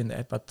support you in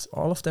that, but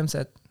all of them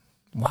said,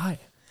 why?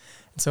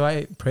 And so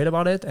I prayed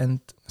about it,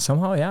 and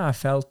somehow, I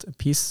felt a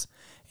peace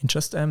in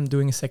just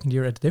doing a second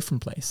year at a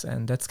different place.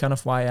 And that's kind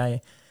of why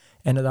I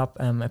ended up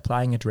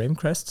applying at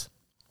Ravencrest.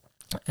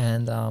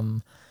 And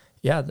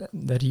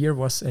that year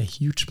was a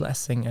huge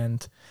blessing.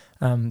 And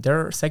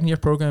their second year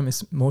program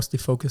is mostly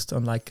focused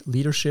on like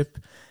leadership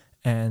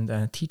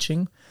and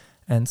teaching.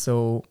 And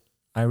so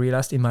I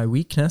realized in my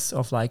weakness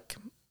of like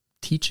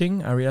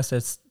teaching, I realized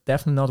that's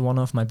definitely not one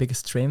of my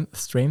biggest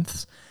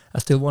strengths. I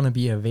still want to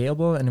be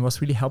available, and it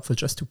was really helpful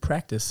just to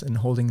practice and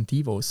holding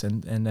devos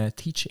and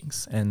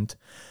teachings. And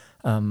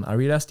I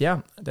realized,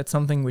 that's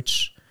something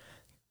which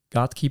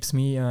God keeps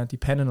me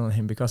dependent on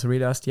Him, because I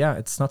realized,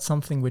 it's not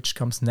something which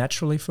comes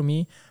naturally for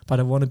me, but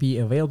I want to be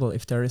available.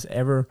 If there is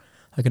ever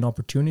like an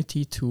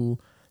opportunity to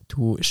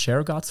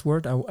share God's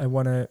word, I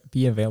want to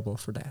be available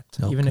for that,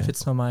 even if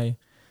it's not my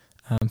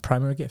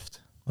primary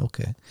gift.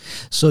 Okay.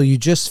 So you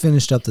just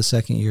finished up the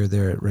second year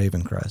there at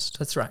Ravencrest.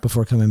 That's right.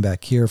 Before coming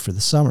back here for the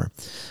summer.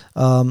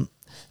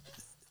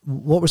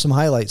 What were some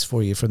highlights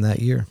for you from that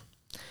year?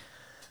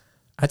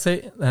 I'd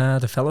say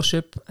the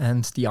fellowship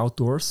and the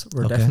outdoors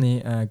were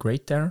definitely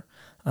great there.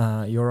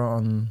 You're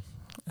on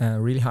a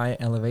really high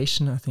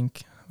elevation. I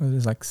think it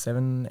was like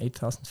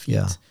 8,000 feet.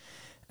 Yeah.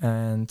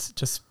 And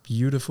just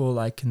beautiful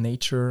like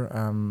nature.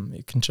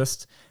 You can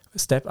just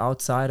step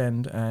outside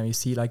and you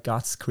see like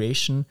God's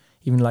creation,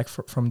 even like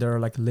from their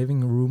like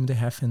living room they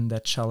have in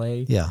that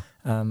chalet. Yeah.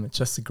 It's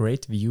just a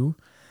great view.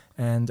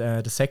 And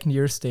the second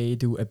years, they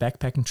do a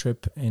backpacking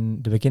trip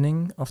in the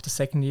beginning of the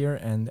second year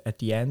and at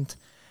the end.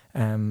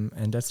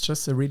 And that's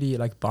just a really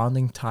like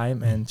bonding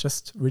time and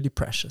just really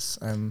precious.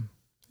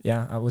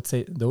 I would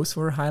say those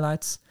were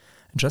highlights.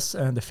 Just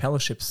the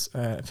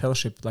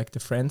fellowship, like the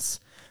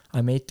friends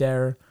I made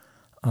there.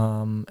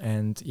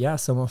 And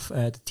some of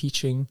the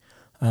teaching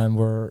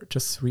were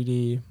just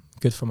really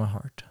good for my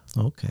heart.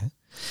 Okay.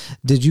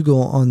 Did you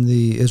go on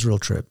the Israel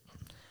trip?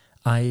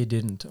 I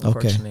didn't,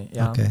 unfortunately.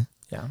 Okay. Okay.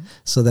 Yeah.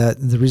 So that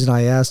the reason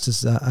I asked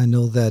is I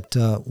know that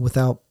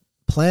without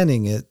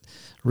planning it,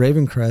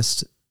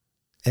 Ravencrest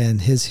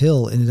and his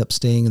hill ended up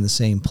staying in the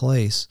same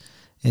place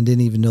and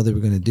didn't even know they were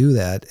going to do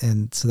that.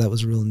 And so that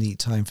was a real neat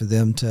time for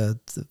them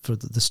for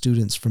the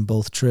students from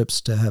both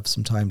trips to have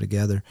some time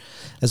together,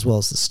 as well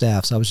as the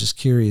staff. So I was just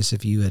curious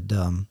if you had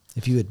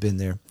been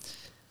there.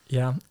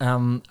 Yeah,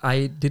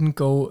 I didn't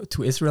go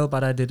to Israel,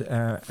 but I did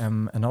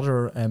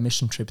another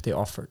mission trip they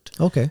offered.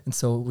 Okay. And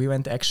so we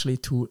went actually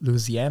to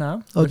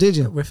Louisiana. Oh, did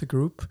you? With a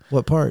group.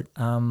 What part?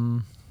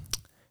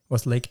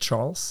 Was Lake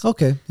Charles.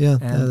 Okay, yeah.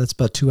 That's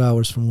about 2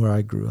 hours from where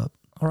I grew up.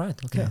 All right,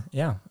 okay,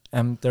 yeah.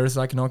 There's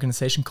like an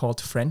organization called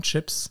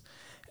Friendships,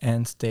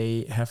 and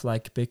they have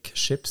like big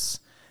ships,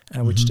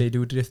 which they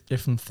do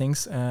different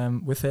things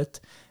with it.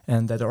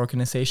 And that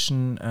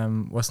organization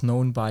was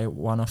known by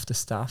one of the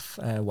staff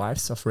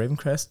wives of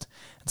Ravencrest.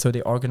 And so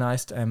they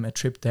organized a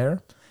trip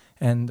there,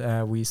 and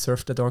we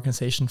served that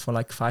organization for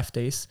like 5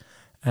 days.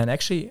 And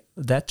actually,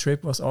 that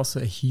trip was also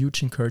a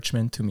huge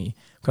encouragement to me,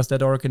 because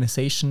that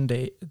organization,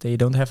 they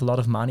don't have a lot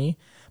of money,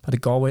 but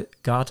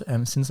God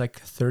since like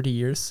 30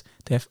 years,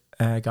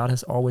 God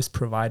has always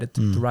provided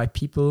the right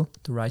people,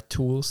 the right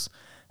tools,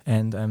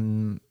 and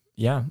the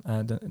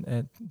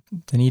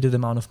needed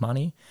amount of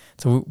money.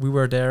 So we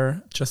were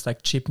there just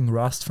like chipping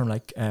rust from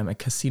like a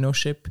casino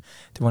ship.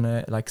 They want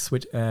to like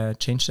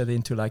change that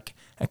into like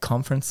a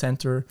conference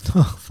center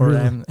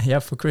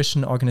for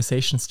Christian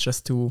organizations,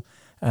 just to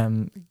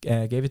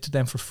gave it to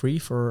them for free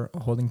for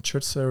holding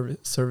church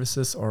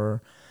services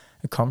or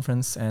a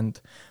conference. And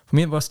for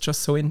me, it was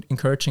just so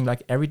encouraging.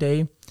 Like every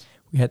day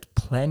we had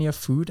plenty of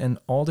food, and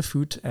all the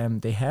food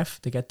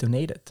they get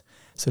donated.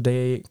 So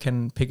they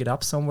can pick it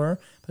up somewhere,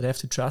 but they have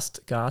to trust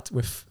God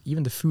with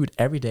even the food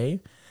every day.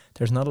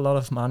 There's not a lot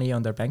of money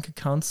on their bank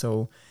account,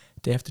 so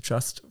they have to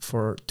trust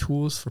for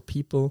tools, for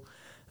people.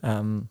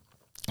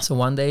 So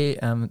one day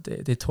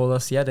they told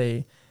us,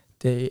 they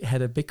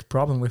had a big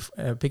problem with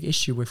a big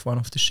issue with one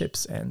of the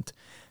ships, and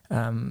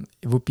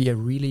it would be a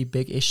really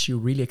big issue,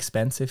 really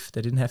expensive.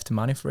 They didn't have the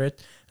money for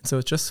it. And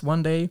so just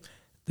one day,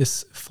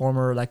 this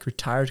former like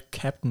retired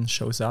captain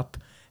shows up,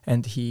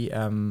 and he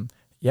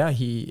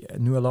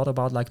knew a lot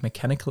about like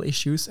mechanical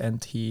issues,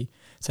 and he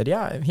said,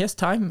 he has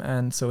time.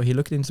 And so he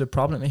looked into the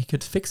problem and he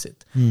could fix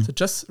it. So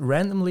just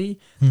randomly,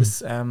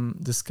 this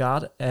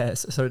guy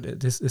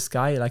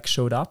like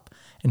showed up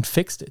and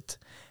fixed it.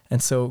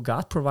 And so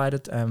God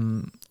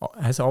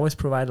has always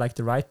provided like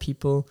the right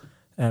people,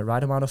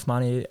 right amount of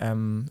money,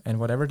 and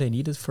whatever they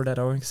needed for that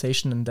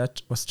organization. And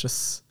that was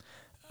just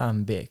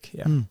big.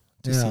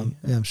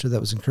 I'm sure that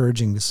was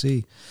encouraging to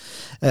see.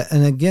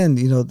 And again,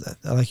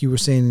 like you were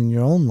saying in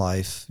your own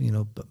life,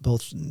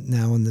 both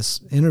now in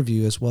this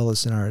interview as well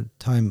as in our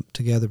time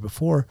together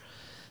before,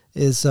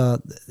 is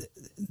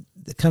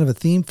kind of a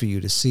theme for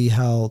you to see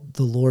how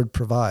the Lord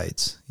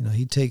provides.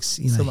 He takes,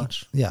 so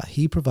much.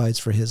 He provides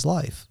for his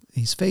life.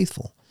 He's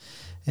faithful.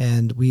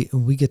 And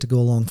we get to go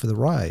along for the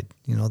ride.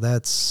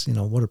 That's,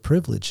 what a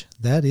privilege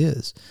that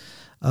is.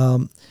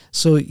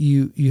 So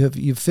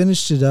you've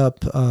finished it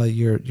up,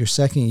 your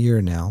second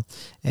year now,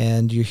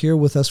 and you're here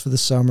with us for the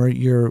summer.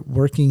 You're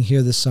working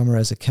here this summer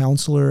as a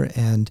counselor,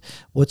 and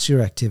what's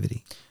your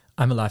activity?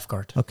 I'm a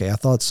lifeguard. Okay, I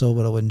thought so,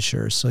 but I wasn't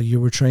sure. So you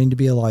were trained to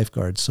be a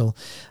lifeguard. So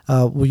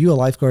were you a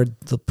lifeguard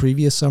the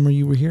previous summer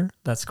you were here?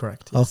 That's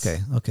correct. Yes.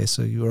 Okay.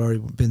 So you already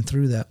been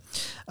through that.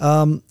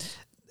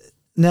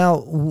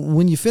 Now,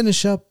 when you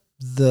finish up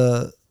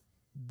the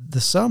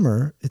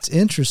summer, it's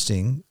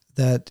interesting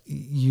that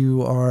you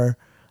were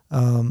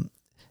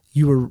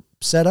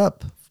set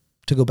up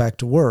to go back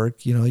to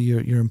work.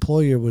 Your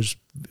employer was,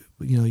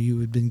 you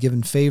had been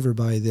given favor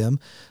by them,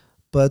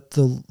 but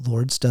the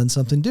Lord's done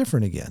something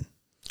different again.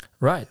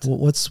 Right.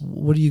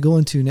 What are you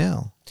going to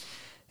now?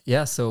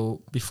 Yeah.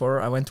 So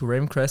before I went to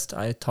Ravencrest,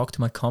 I talked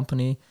to my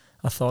company.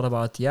 I thought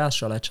about,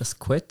 shall I just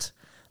quit?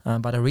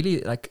 But I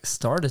really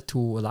started to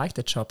like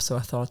the job. So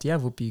I thought,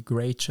 it would be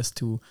great just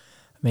to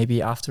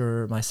maybe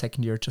after my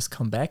second year, just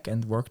come back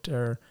and work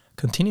there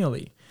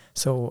continually.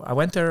 So I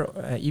went there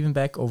even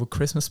back over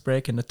Christmas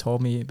break, and they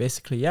told me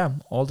basically,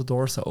 all the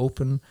doors are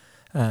open.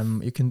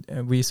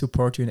 We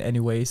support you in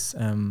any ways.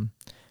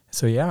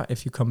 So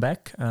if you come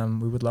back,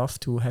 we would love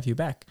to have you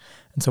back.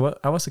 And so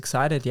I was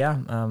excited.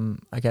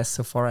 I guess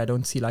so far I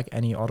don't see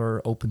any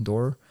other open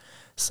door.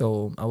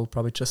 So I will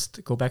probably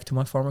just go back to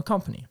my former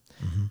company.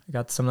 Mm-hmm. I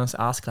got sometimes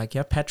asked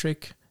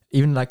Patrick,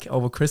 even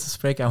over Christmas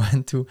break, I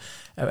went to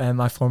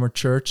my former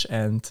church,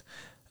 and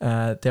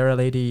there a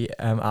lady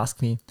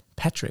asked me,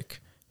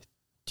 Patrick,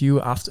 do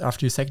you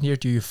after your second year,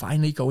 do you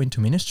finally go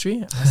into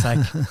ministry? I was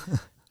like,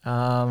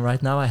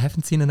 right now I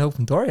haven't seen an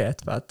open door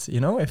yet, but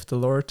if the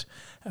Lord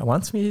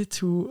wants me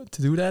to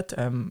do that,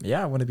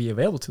 I want to be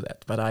available to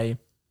that. But I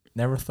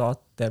never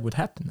thought that would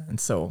happen. And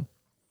so,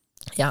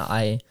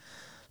 I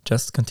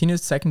just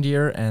continued second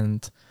year,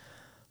 and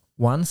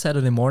one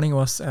Saturday morning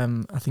was,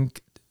 I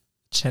think,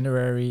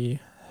 January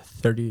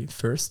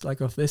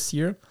 31st, of this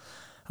year.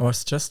 I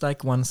was just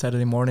one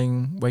Saturday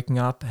morning waking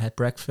up, had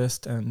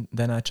breakfast, and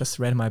then I just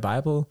read my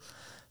Bible,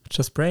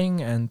 just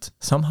praying, and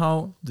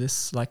somehow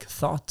this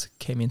thought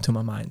came into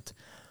my mind.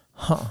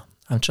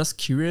 I'm just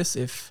curious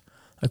if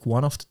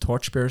one of the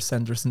torchbearer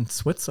centers in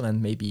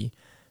Switzerland maybe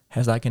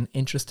has an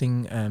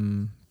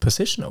interesting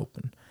position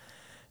open.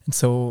 And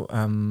so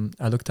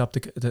I looked up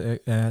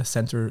the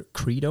center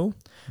Credo,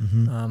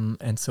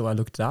 and so I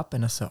looked it up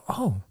and I saw,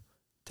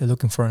 they're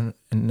looking for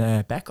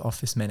a back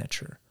office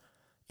manager.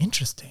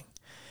 Interesting.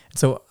 And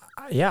so,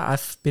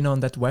 I've been on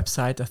that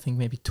website, I think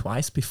maybe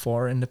twice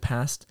before in the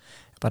past,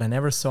 but I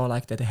never saw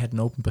that they had an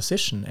open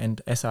position.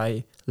 And as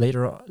I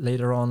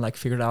later on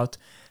figured out,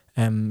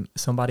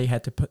 somebody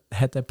had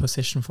that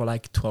position for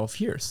 12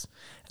 years.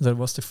 And so it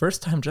was the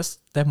first time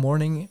just that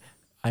morning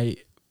I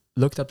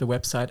looked up the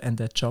website and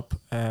that job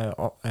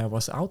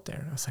was out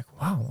there. I was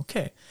like, wow,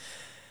 okay.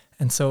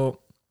 And so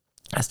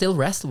I still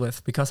wrestled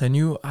with, because I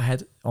knew I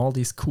had all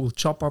these cool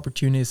job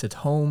opportunities at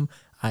home.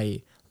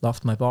 I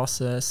loved my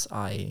bosses.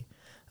 I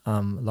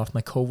loved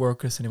my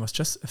coworkers, and it was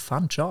just a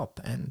fun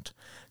job and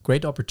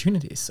great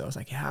opportunities. So I was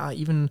like,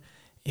 even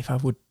if I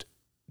would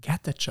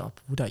get that job,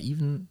 would I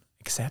even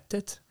accept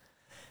it?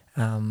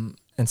 And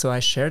so I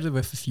shared it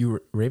with a few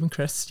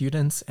Ravencrest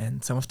students,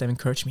 and some of them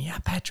encouraged me,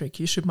 Patrick,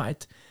 you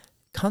might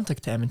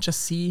contact them and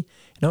just see,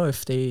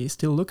 if they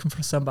still looking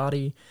for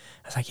somebody.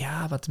 I was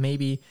like, but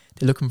maybe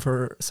they're looking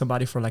for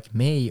somebody for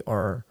May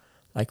or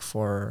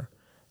for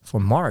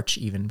March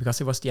even,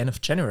 because it was the end of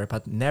January,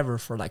 but never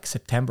for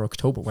September,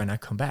 October when I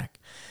come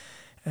back.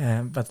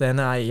 But then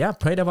I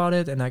prayed about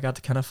it, and I got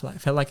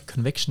felt like a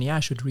conviction. I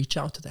should reach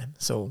out to them.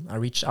 So I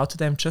reached out to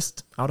them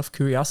just out of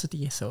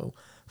curiosity. So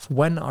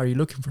when are you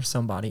looking for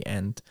somebody,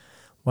 and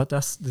what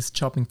does this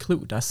job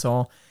include? I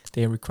saw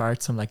they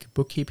required some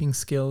bookkeeping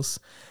skills,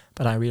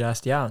 but I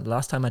realized, the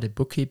last time I did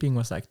bookkeeping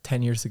was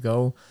 10 years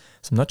ago.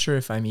 So I'm not sure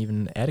if I'm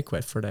even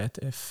adequate for that,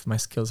 if my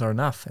skills are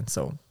enough. And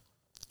so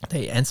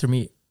they answered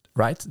me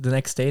right the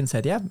next day and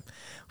said, yeah,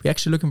 we're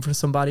actually looking for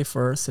somebody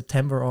for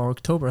September or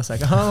October. I was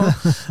like,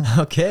 oh,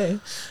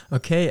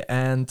 okay.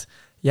 And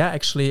yeah,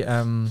 actually,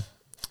 there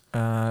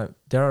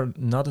are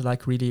not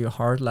like really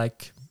hard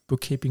like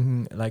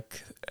bookkeeping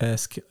like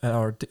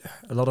or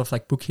a lot of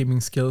like bookkeeping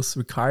skills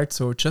required.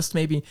 So just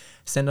maybe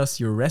send us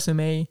your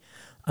resume,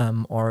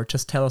 or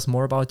just tell us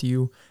more about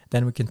you.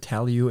 Then we can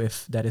tell you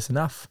if that is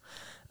enough.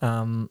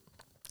 And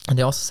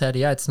they also said,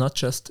 yeah, it's not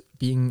just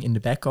being in the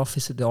back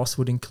office. It also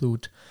would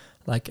include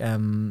like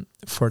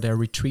for their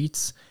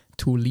retreats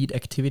to lead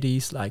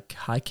activities like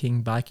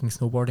hiking, biking,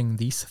 snowboarding,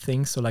 these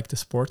things. So like the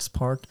sports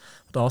part,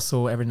 but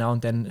also every now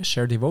and then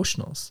share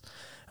devotionals.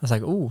 I was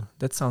like, oh,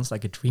 that sounds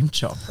like a dream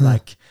job.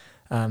 Like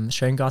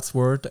sharing God's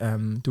word,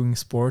 doing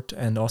sport,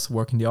 and also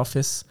work in the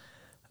office.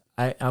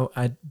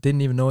 I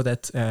didn't even know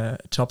that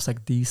jobs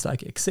like these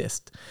like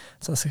exist.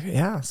 So I was like,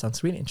 yeah,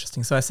 sounds really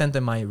interesting. So I sent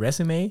them my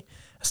resume.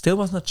 I still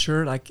was not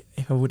sure like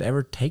if I would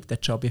ever take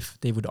that job if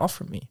they would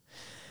offer me.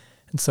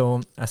 And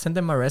so I sent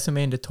them my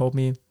resume, and they told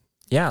me,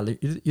 yeah,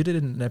 you did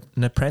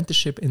an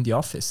apprenticeship in the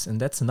office, and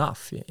that's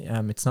enough.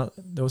 It's not;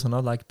 those are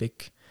not like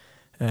big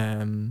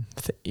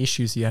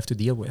issues you have to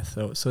deal with.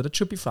 So that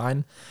should be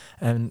fine.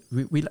 And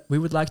we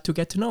would like to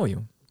get to know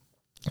you.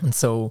 And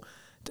so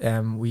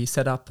we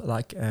set up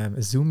like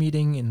a Zoom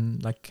meeting in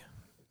like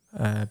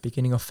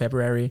beginning of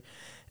February,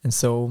 and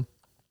so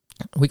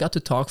we got to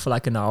talk for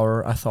like an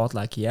hour. I thought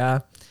like,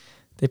 yeah.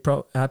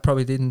 I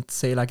probably didn't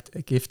say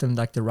like give them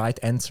like the right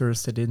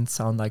answers. They didn't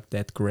sound like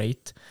that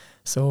great,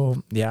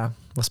 so yeah,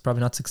 was probably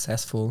not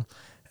successful.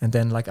 And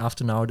then like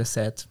after an hour, they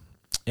said,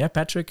 "Yeah,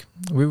 Patrick,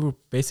 we will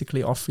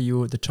basically offer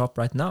you the job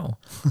right now,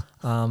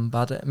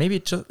 but maybe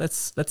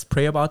just let's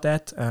pray about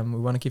that.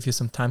 We want to give you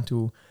some time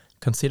to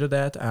consider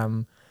that.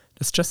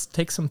 Let's just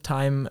take some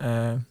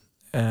time.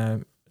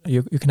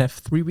 You can have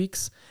 3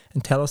 weeks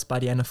and tell us by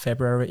the end of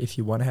February if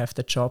you want to have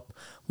that job.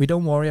 We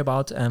don't worry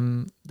about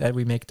that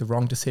we make the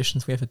wrong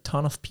decisions. We have a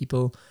ton of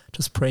people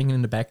just praying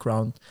in the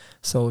background.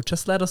 So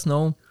just let us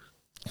know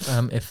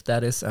if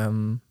that is,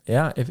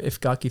 if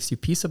God gives you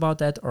peace about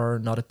that or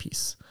not a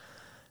peace."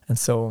 And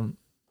so,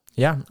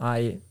 yeah,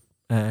 I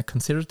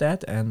considered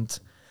that. And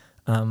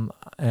a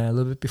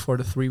little bit before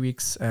the 3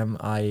 weeks,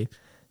 I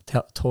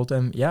told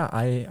them, yeah,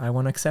 I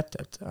want to accept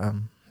it.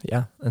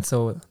 And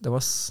so there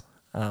was...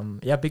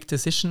 big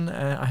decision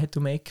I had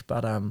to make,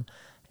 but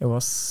it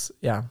was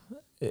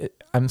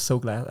I'm so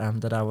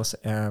glad that I was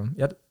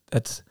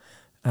that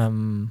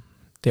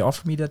they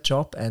offered me that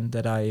job, and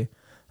that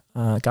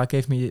God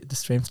gave me the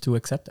strength to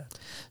accept that.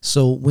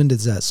 So when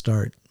does that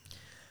start?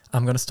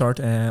 I'm gonna start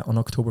on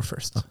October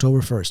 1st.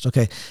 October 1st.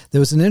 Okay. There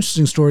was an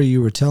interesting story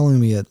you were telling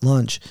me at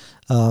lunch.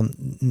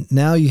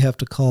 Now you have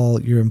to call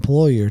your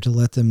employer to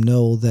let them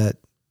know that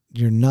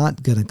you're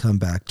not going to come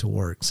back to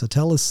work. So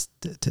tell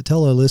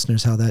our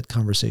listeners how that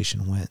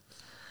conversation went.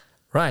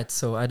 Right.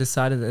 So I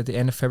decided at the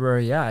end of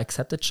February, I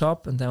accept the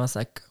job. And then I was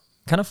like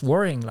kind of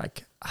worrying,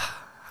 like,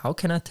 how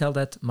can I tell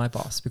that my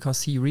boss?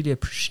 Because he really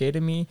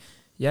appreciated me.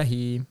 Yeah,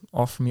 he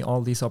offered me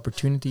all these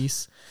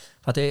opportunities.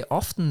 But they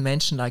often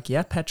mention like,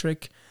 yeah,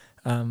 Patrick,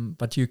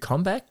 but you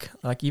come back?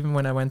 Like even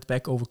when I went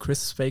back over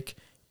Christmas break,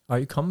 do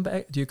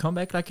you come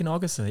back like in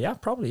August? Yeah,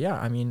 probably. Yeah.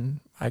 I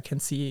mean, I can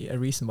see a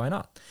reason why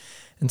not.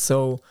 And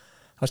so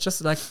I was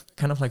just like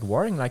kind of like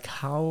worrying, like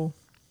how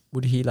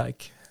would he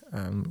like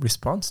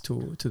respond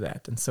to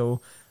that? And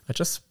so I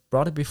just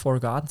brought it before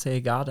God and say,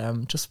 God,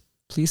 just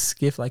please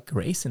give like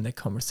grace in that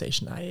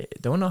conversation. I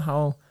don't know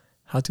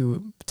how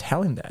to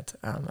tell him that.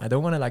 I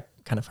don't want to like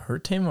kind of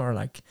hurt him or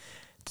like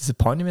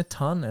disappoint him a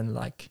ton. And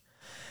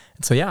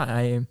so yeah,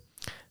 I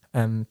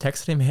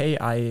texted him, hey,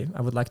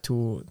 I would like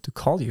to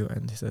call you.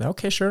 And he said,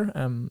 okay, sure.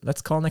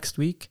 Let's call next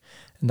week.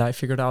 And I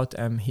figured out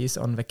he's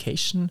on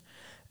vacation.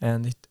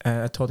 And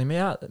I told him,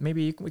 yeah,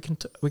 maybe we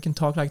can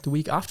talk like the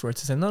week afterwards.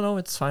 He said, no,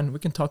 it's fine. We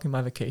can talk in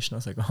my vacation. I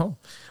was like, oh,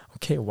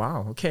 okay,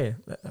 wow,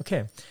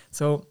 okay.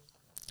 So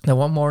then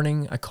one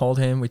morning I called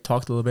him. We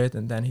talked a little bit,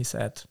 and then he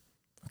said,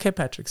 okay,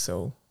 Patrick,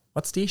 so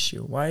what's the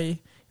issue? Why you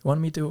want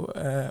me to?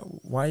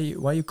 Why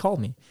you called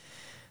me?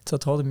 So I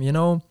told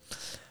him,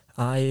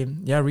 I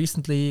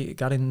recently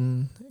got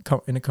in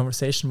a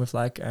conversation with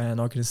like an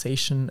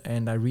organization,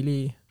 and I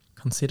really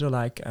consider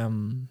like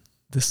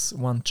this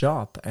one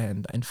job,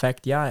 and in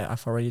fact,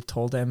 I've already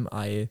told them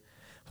I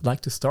would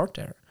like to start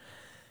there.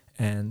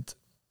 And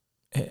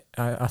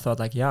I thought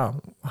like,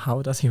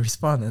 how does he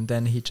respond? And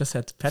then he just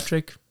said,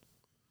 Patrick,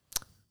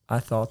 I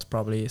thought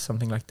probably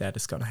something like that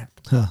is gonna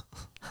happen. Huh.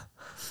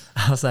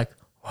 I was like,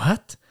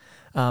 what?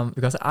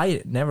 Because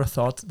I never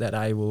thought that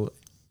I will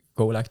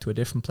go like to a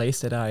different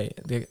place, that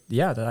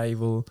I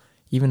will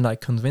even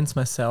like convince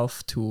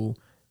myself to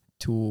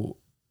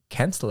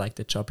cancel like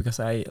the job,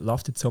 because I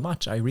loved it so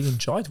much. I really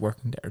enjoyed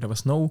working there. There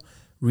was no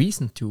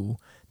reason to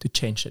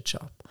change the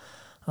job.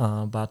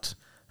 But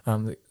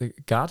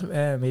God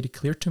made it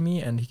clear to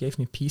me, and he gave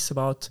me peace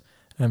about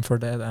for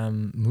that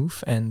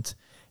move. And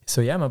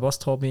so my boss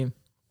told me,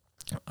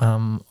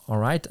 all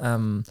right,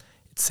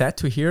 it's sad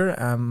to hear.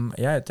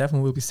 It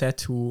definitely will be sad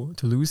to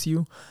lose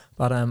you,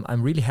 but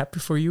I'm really happy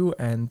for you.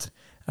 And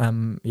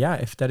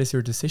if that is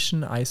your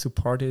decision, I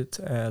support it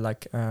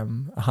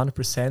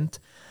 100%.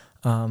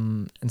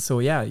 And so,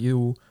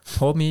 you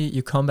told me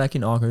you come back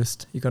in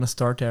August, you're going to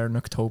start there in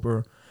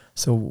October.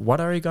 So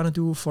what are you going to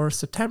do for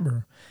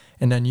September?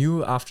 And I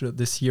knew after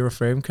this year of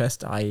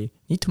Ravencrest, I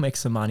need to make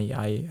some money.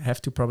 I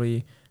have to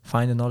probably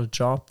find another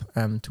job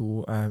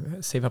to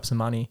save up some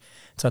money.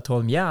 So I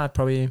told him, I'd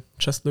probably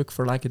just look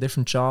for like a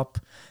different job,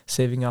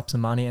 saving up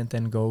some money, and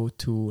then go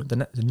to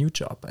the new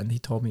job. And he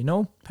told me,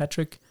 no,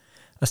 Patrick,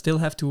 I still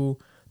have to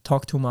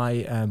talk to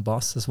my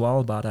boss as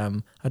well, but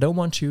I don't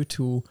want you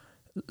to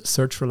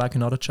search for like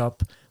another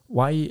job.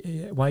 Why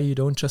you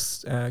don't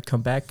just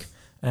come back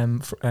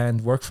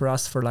and work for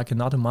us for like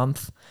another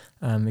month?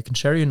 You can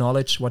share your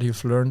knowledge, what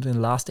you've learned in the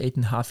last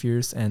 8.5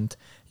 years, and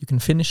you can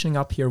finishing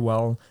up here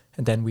well,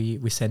 and then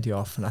we send you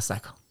off. And I was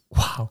like,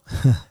 wow,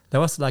 that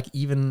was like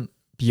even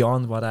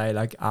beyond what I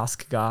like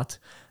asked God,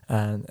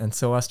 and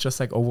so I was just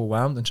like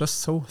overwhelmed and just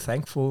so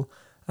thankful.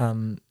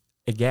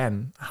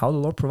 Again, how the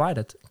Lord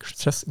provided,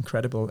 just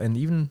incredible, and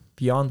even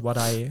beyond what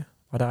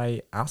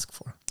I asked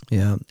for.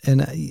 Yeah.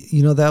 And,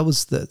 that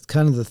was the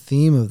kind of the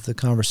theme of the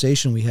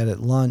conversation we had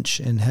at lunch,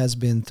 and has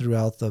been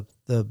throughout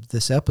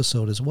this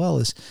episode as well,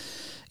 is,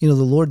 the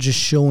Lord just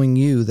showing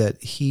you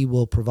that he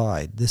will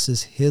provide. This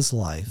is his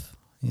life,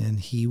 and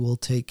he will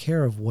take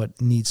care of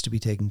what needs to be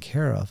taken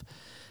care of.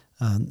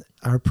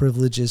 Our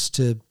privilege is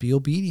to be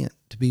obedient,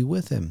 to be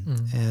with him.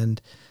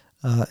 Mm.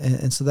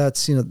 And so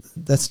that's,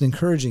 that's an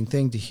encouraging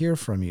thing to hear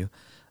from you.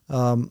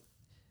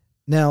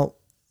 Now,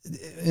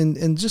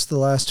 in just the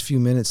last few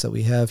minutes that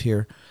we have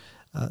here,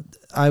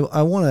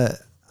 I want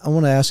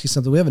to ask you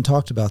something. We haven't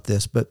talked about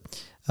this, but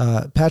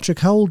Patrick,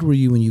 how old were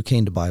you when you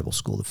came to Bible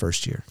school the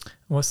first year?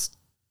 I was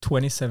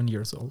 27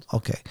 years old.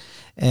 Okay.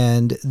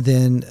 And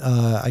then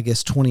I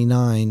guess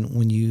 29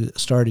 when you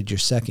started your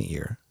second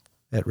year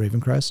at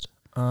Ravencrest?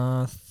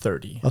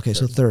 30. Okay, 30.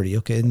 So 30.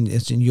 Okay, and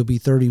you'll be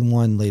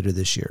 31 later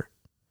this year.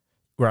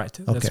 Right,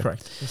 that's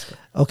correct.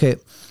 Okay.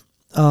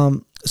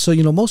 So,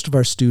 most of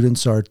our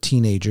students are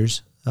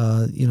teenagers,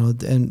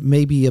 and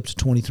maybe up to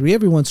 23.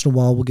 Every once in a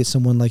while, we'll get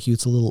someone like you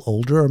that's a little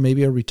older, or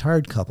maybe a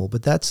retired couple.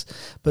 But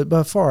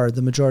by far,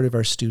 the majority of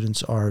our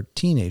students are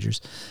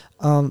teenagers.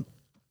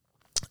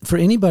 For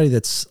anybody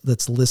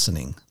that's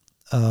listening,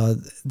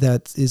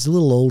 that is a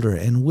little older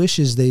and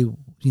wishes they,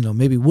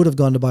 maybe would have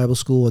gone to Bible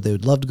school, or they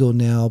would love to go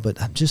now,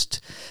 but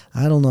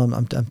I don't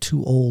know, I'm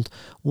too old.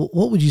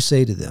 What would you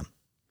say to them?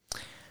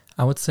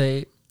 I would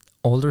say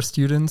older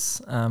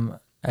students.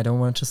 I don't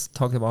want to just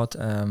talk about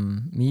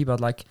me, but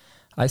like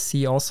I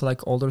see also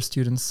like older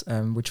students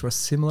which were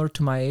similar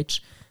to my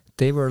age.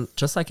 They were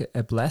just like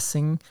a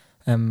blessing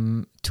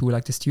to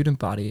like the student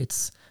body.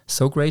 It's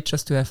so great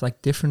just to have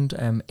like different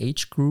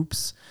age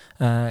groups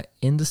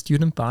in the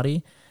student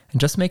body,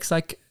 and just makes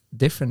like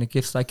different. It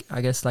gives like,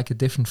 I guess, like a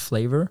different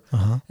flavor,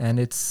 and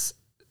it's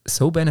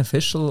so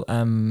beneficial.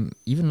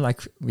 Even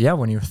like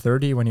when you're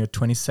 30, when you're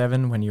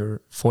 27, when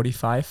you're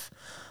 45,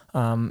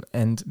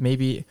 and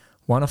maybe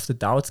one of the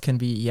doubts can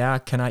be,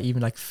 can I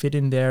even like fit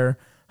in there?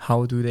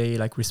 How do they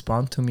like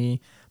respond to me?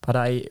 But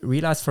I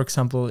realized, for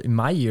example, in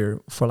my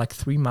year, for like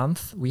 3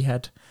 months, we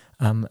had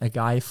a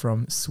guy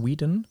from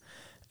Sweden,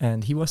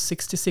 and he was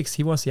 66.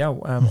 He was,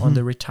 on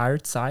the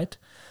retired side,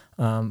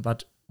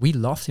 but we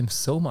loved him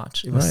so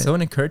much. It was so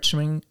an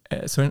encouragement,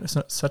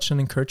 such an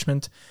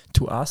encouragement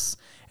to us.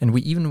 And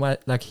we even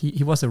went, like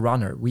he was a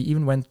runner. We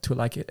even went to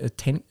like a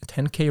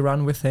 10K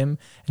run with him,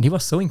 and he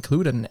was so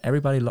included, and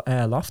everybody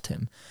loved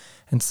him.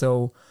 And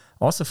so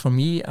also for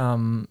me,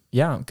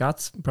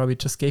 God's probably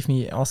just gave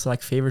me also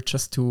like favor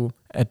just to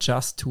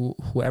adjust to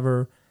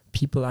whoever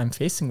people I'm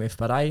facing with.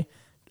 But I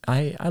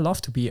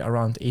love to be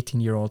around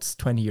 18-year-olds,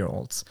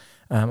 20-year-olds.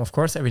 Of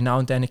course, every now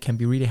and then it can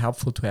be really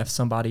helpful to have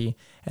somebody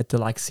at the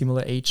like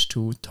similar age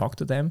to talk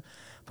to them.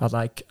 But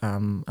like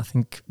I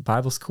think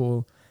Bible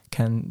school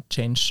can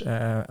change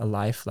a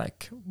life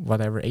like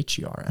whatever age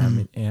you are.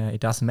 It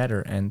doesn't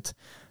matter, and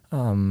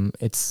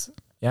it's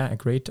a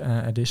great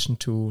addition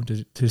to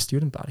the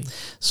student body.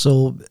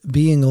 So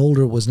being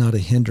older was not a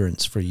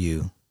hindrance for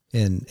you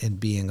in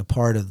being a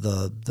part of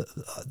the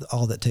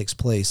all that takes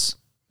place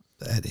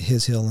at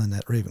His Hill and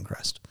at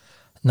Ravencrest?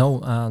 No,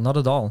 not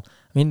at all.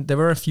 I mean, there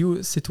were a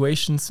few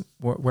situations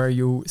where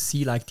you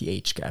see like the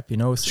age gap,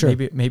 so sure.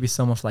 maybe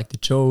some of like the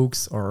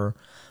jokes, or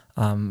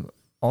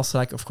also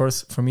like, of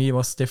course, for me it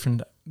was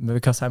different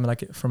because I'm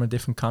like from a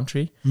different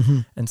country,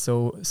 and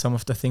so some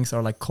of the things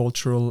are like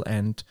cultural,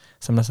 and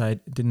sometimes I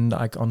didn't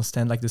like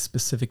understand like the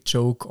specific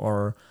joke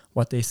or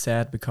what they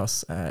said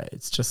because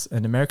it's just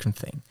an American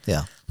thing.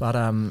 Yeah. But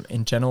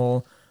in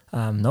general,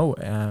 no,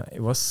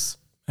 it was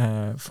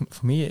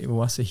for me it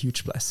was a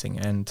huge blessing,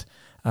 and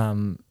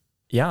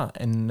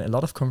in a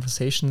lot of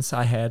conversations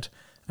I had,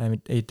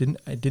 it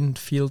didn't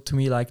feel to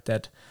me like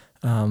that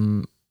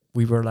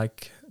we were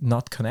like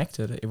not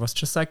connected. It was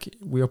just like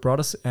we are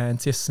brothers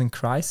and sisters in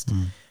Christ,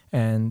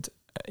 and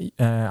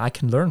I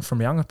can learn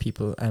from younger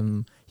people,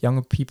 and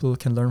younger people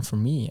can learn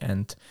from me,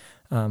 and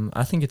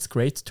I think it's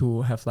great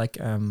to have like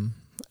a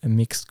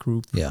mixed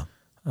group. Yeah.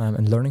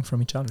 and learning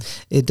from each other.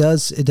 It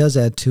does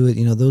add to it.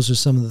 Those are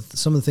some of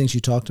the things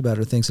you talked about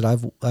are things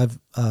that I've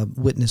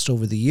witnessed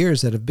over the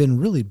years that have been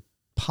really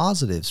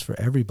positives for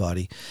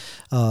everybody,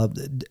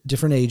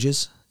 different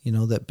ages.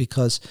 That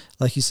because,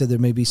 like you said, there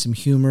may be some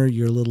humor.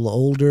 You're a little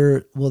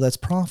older. Well, that's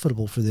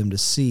profitable for them to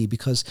see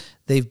because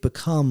they've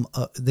become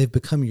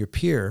your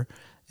peer,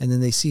 and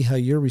then they see how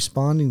you're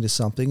responding to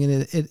something,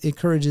 and it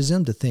encourages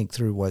them to think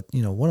through what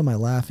am I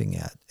laughing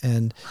at,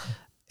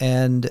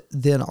 and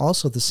then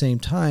also at the same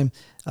time,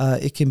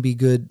 it can be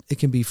good. It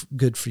can be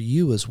good for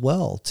you as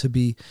well to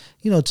be,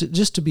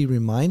 to be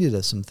reminded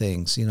of some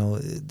things,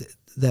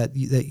 that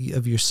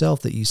of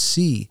yourself that you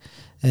see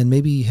and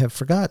maybe you have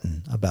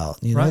forgotten about,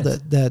 right.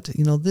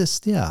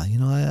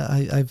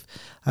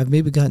 I've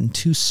maybe gotten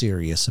too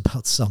serious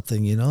about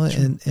something,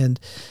 Sure.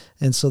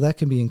 and so that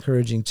can be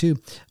encouraging too.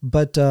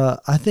 But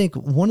I think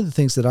one of the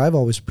things that I've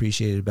always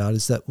appreciated about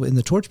is that in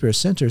the Torchbearer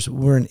Centers,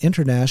 we're an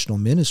international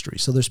ministry.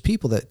 So there's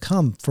people that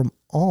come from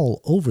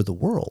all over the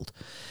world.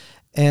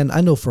 And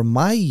I know for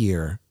my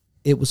year,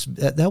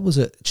 that was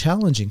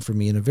challenging for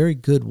me in a very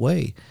good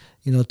way,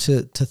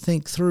 to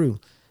think through,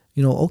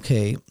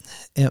 okay,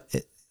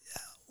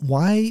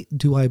 why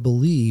do I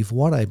believe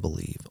what I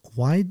believe?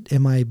 Why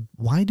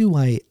do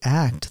I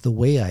act the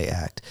way I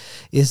act?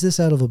 Is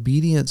this out of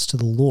obedience to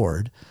the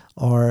Lord,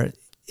 or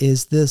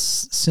is this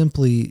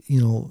simply,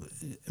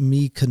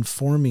 me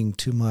conforming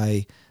to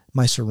my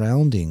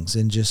surroundings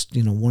and just,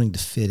 wanting to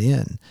fit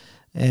in?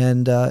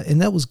 And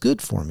that was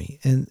good for me.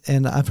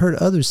 And I've heard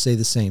others say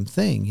the same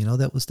thing.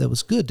 That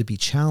was good to be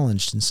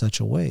challenged in such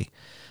a way.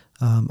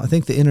 I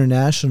think the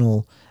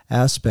international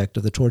aspect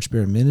of the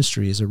Torchbearer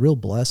ministry is a real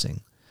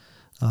blessing.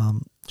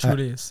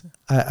 Truly is.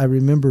 I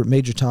remember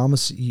Major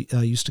Thomas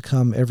used to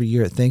come every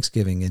year at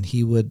Thanksgiving, and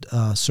he would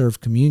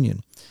serve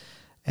communion.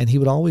 And he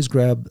would always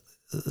grab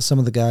some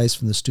of the guys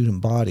from the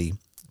student body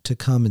to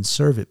come and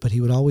serve it, but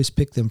he would always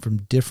pick them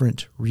from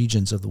different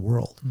regions of the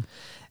world. Mm.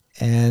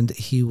 And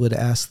he would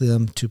ask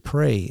them to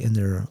pray in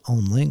their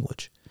own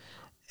language.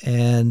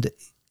 And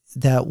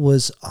that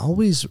was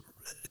always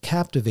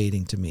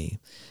captivating to me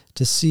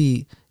to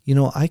see,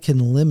 I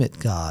can limit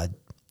God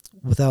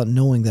without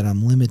knowing that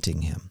I'm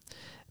limiting him.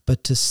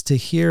 But to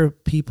hear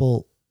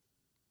people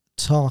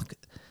talk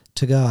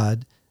to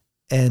God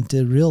and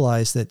to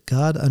realize that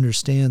God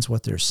understands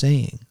what they're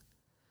saying,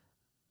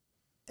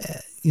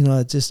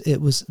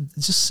 it was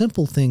just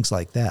simple things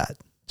like that.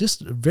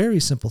 Just very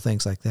simple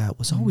things like that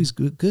was always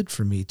good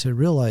for me to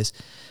realize,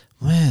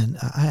 man,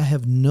 I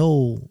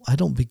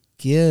don't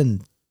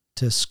begin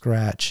to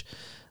scratch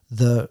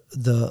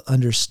the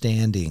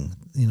understanding,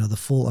 the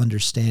full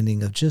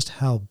understanding of just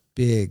how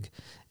big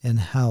and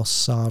how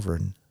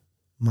sovereign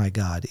my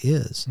God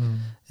is.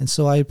 And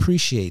so I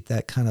appreciate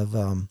that kind of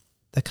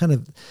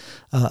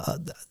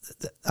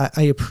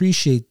I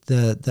appreciate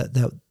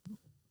that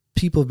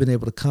people have been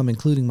able to come,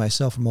 including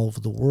myself, from all over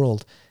the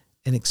world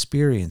and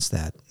experience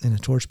that in a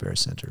Torchbearer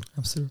Center.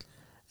 Absolutely.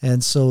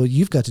 And so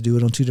you've got to do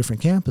it on 2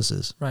 different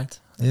campuses. Right.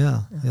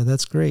 Yeah,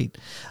 that's great.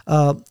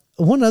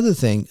 One other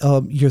thing,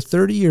 you're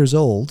 30 years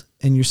old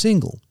and you're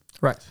single.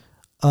 Right.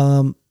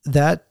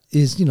 That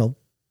is,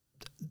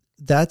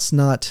 that's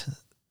not,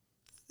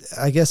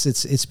 I guess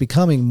it's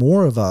becoming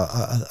more of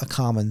a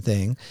common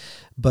thing,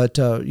 but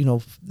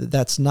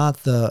that's not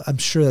I'm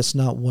sure that's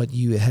not what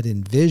you had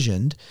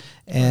envisioned,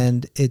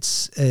 and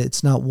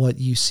it's not what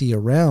you see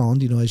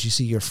around, as you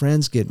see your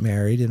friends get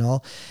married and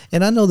all.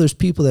 And I know there's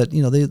people that,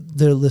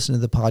 they're listening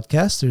to the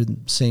podcast, they're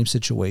in the same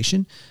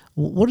situation.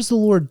 What does the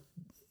Lord,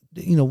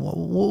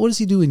 what does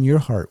he do in your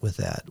heart with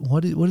that?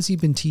 What has he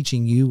been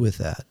teaching you with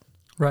that?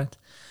 Right.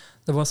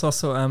 There was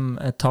also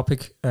a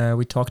topic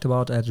we talked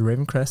about at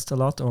Ravencrest a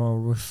lot, or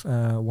with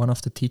one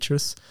of the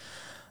teachers.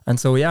 And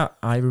so,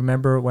 I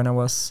remember when I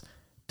was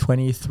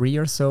 23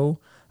 or so,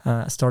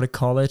 I started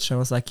college. I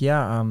was like,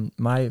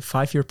 my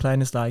 5-year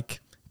plan is like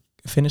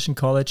finishing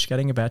college,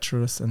 getting a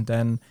bachelor's, and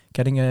then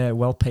getting a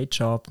well-paid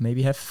job,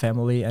 maybe have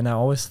family. And I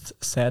always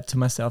said to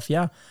myself,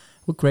 well,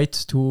 great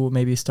to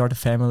maybe start a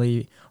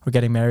family or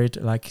getting married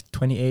like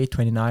 28,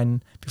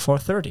 29, before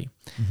 30.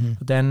 Mm-hmm.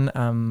 But then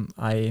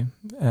I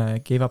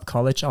gave up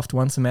college after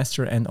 1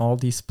 semester, and all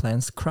these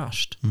plans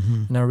crushed.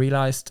 Mm-hmm. And I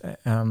realized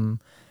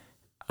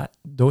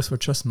those were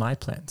just my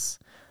plans.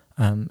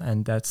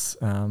 And that's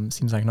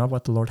seems like not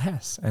what the Lord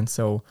has. And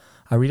so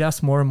I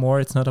realized more and more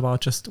it's not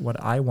about just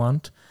what I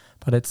want,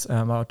 but it's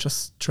about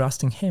just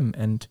trusting him,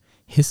 and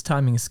his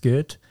timing is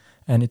good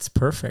and it's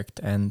perfect.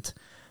 And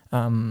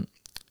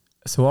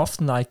so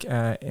often, like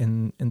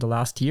in the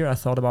last year, I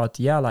thought about,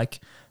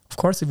 of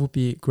course it would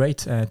be great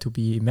to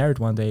be married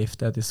one day if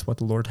that is what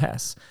the Lord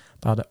has.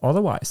 But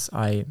otherwise,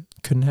 I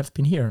couldn't have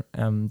been here.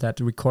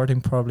 That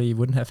recording probably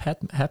wouldn't have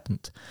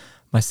happened.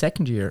 My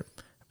second year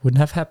wouldn't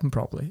have happened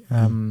probably.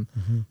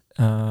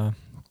 The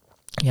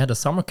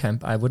summer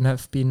camp, I wouldn't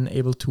have been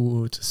able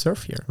to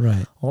serve here.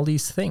 Right. All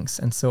these things.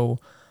 And so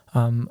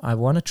I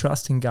want to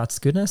trust in God's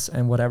goodness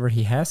and whatever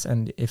he has.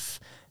 And if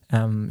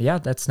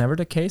that's never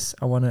the case,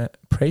 I want to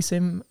praise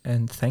him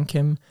and thank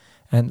him,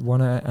 and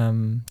want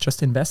to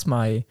just invest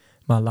my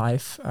my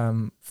life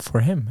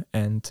for him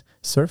and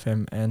serve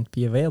him and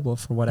be available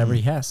for whatever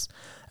he has.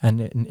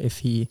 And if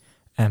he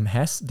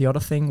has the other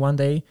thing one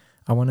day,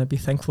 I want to be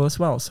thankful as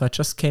well. So I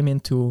just came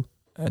into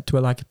a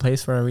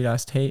place where I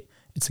realized, hey,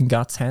 it's in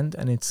God's hand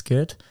and it's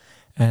good.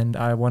 And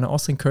I want to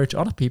also encourage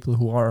other people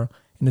who are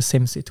in the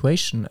same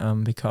situation,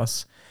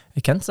 because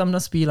it can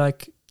sometimes be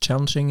like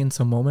challenging in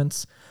some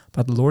moments,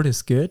 but the Lord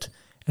is good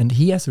and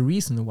he has a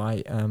reason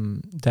why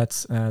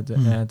that's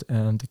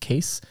the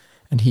case.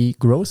 And he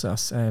grows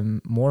us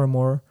more and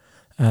more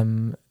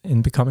in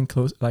becoming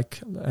close,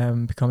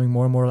 becoming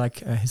more and more like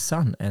his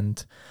son.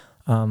 And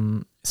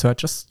so I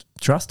just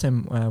trust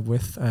him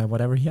with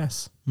whatever he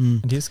has,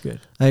 and he's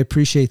good. I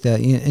appreciate that,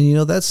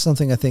 and that's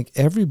something I think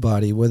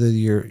everybody, whether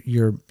you're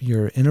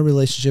in a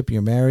relationship,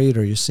 you're married,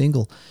 or you're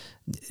single,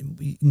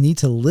 you need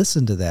to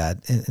listen to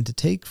that and to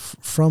take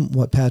from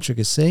what Patrick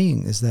is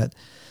saying is that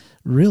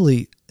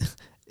really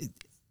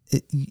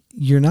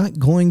you're not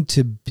going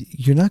to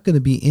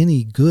be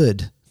any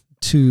good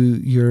to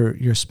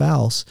your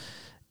spouse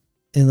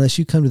unless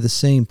you come to the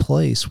same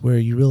place where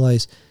you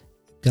realize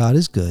God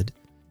is good.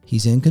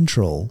 He's in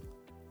control,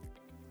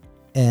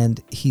 and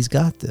he's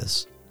got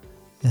this.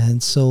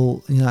 And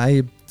so,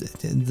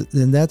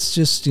 and that's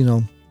just,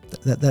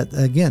 that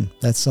again,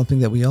 that's something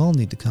that we all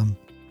need to come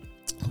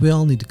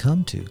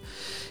to.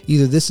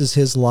 Either this is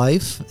his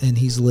life and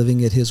he's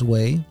living it his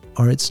way,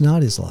 or it's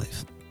not his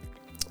life,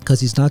 because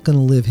he's not going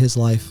to live his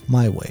life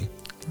my way.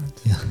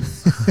 Right. Yeah.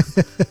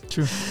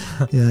 True.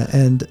 Yeah.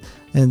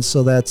 And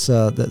so that's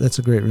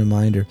a great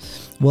reminder.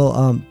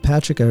 Well,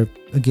 Patrick, I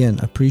again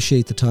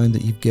appreciate the time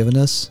that you've given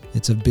us.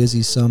 It's a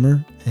busy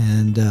summer,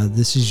 and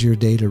this is your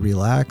day to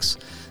relax.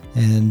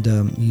 And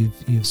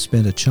you've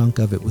spent a chunk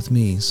of it with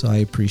me, so I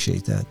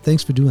appreciate that.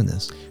 Thanks for doing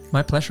this.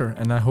 My pleasure,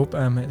 and I hope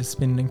it's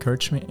been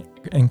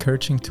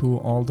encouraging to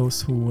all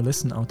those who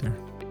listen out there.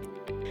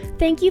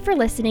 Thank you for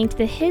listening to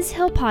the His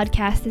Hill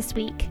podcast this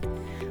week.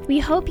 We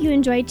hope you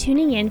enjoyed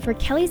tuning in for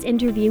Kelly's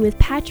interview with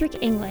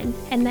Patrick Inglin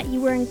and that you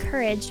were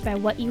encouraged by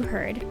what you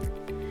heard.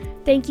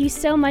 Thank you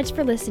so much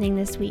for listening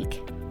this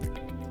week.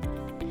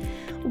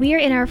 We are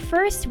in our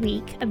first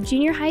week of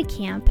junior high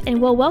camp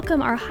and will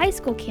welcome our high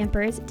school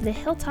campers to the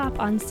Hilltop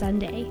on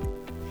Sunday.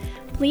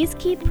 Please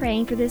keep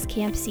praying for this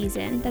camp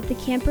season, that the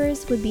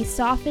campers would be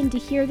softened to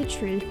hear the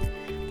truth,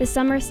 the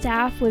summer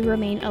staff would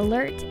remain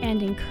alert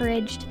and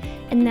encouraged,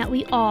 and that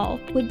we all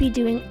would be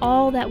doing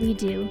all that we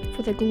do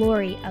for the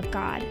glory of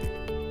God.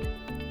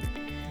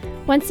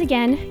 Once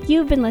again,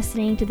 you've been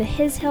listening to the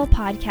His Hill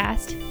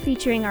podcast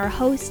featuring our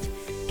host,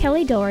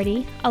 Kelly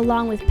Doherty,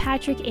 along with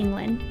Patrick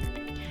Inglin.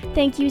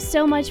 Thank you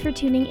so much for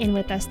tuning in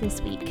with us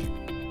this week.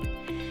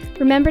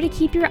 Remember to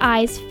keep your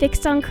eyes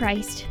fixed on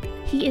Christ.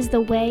 He is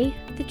the way,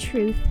 the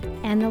truth,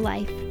 and the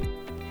life.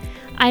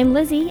 I'm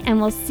Lizzie, and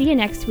we'll see you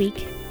next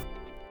week.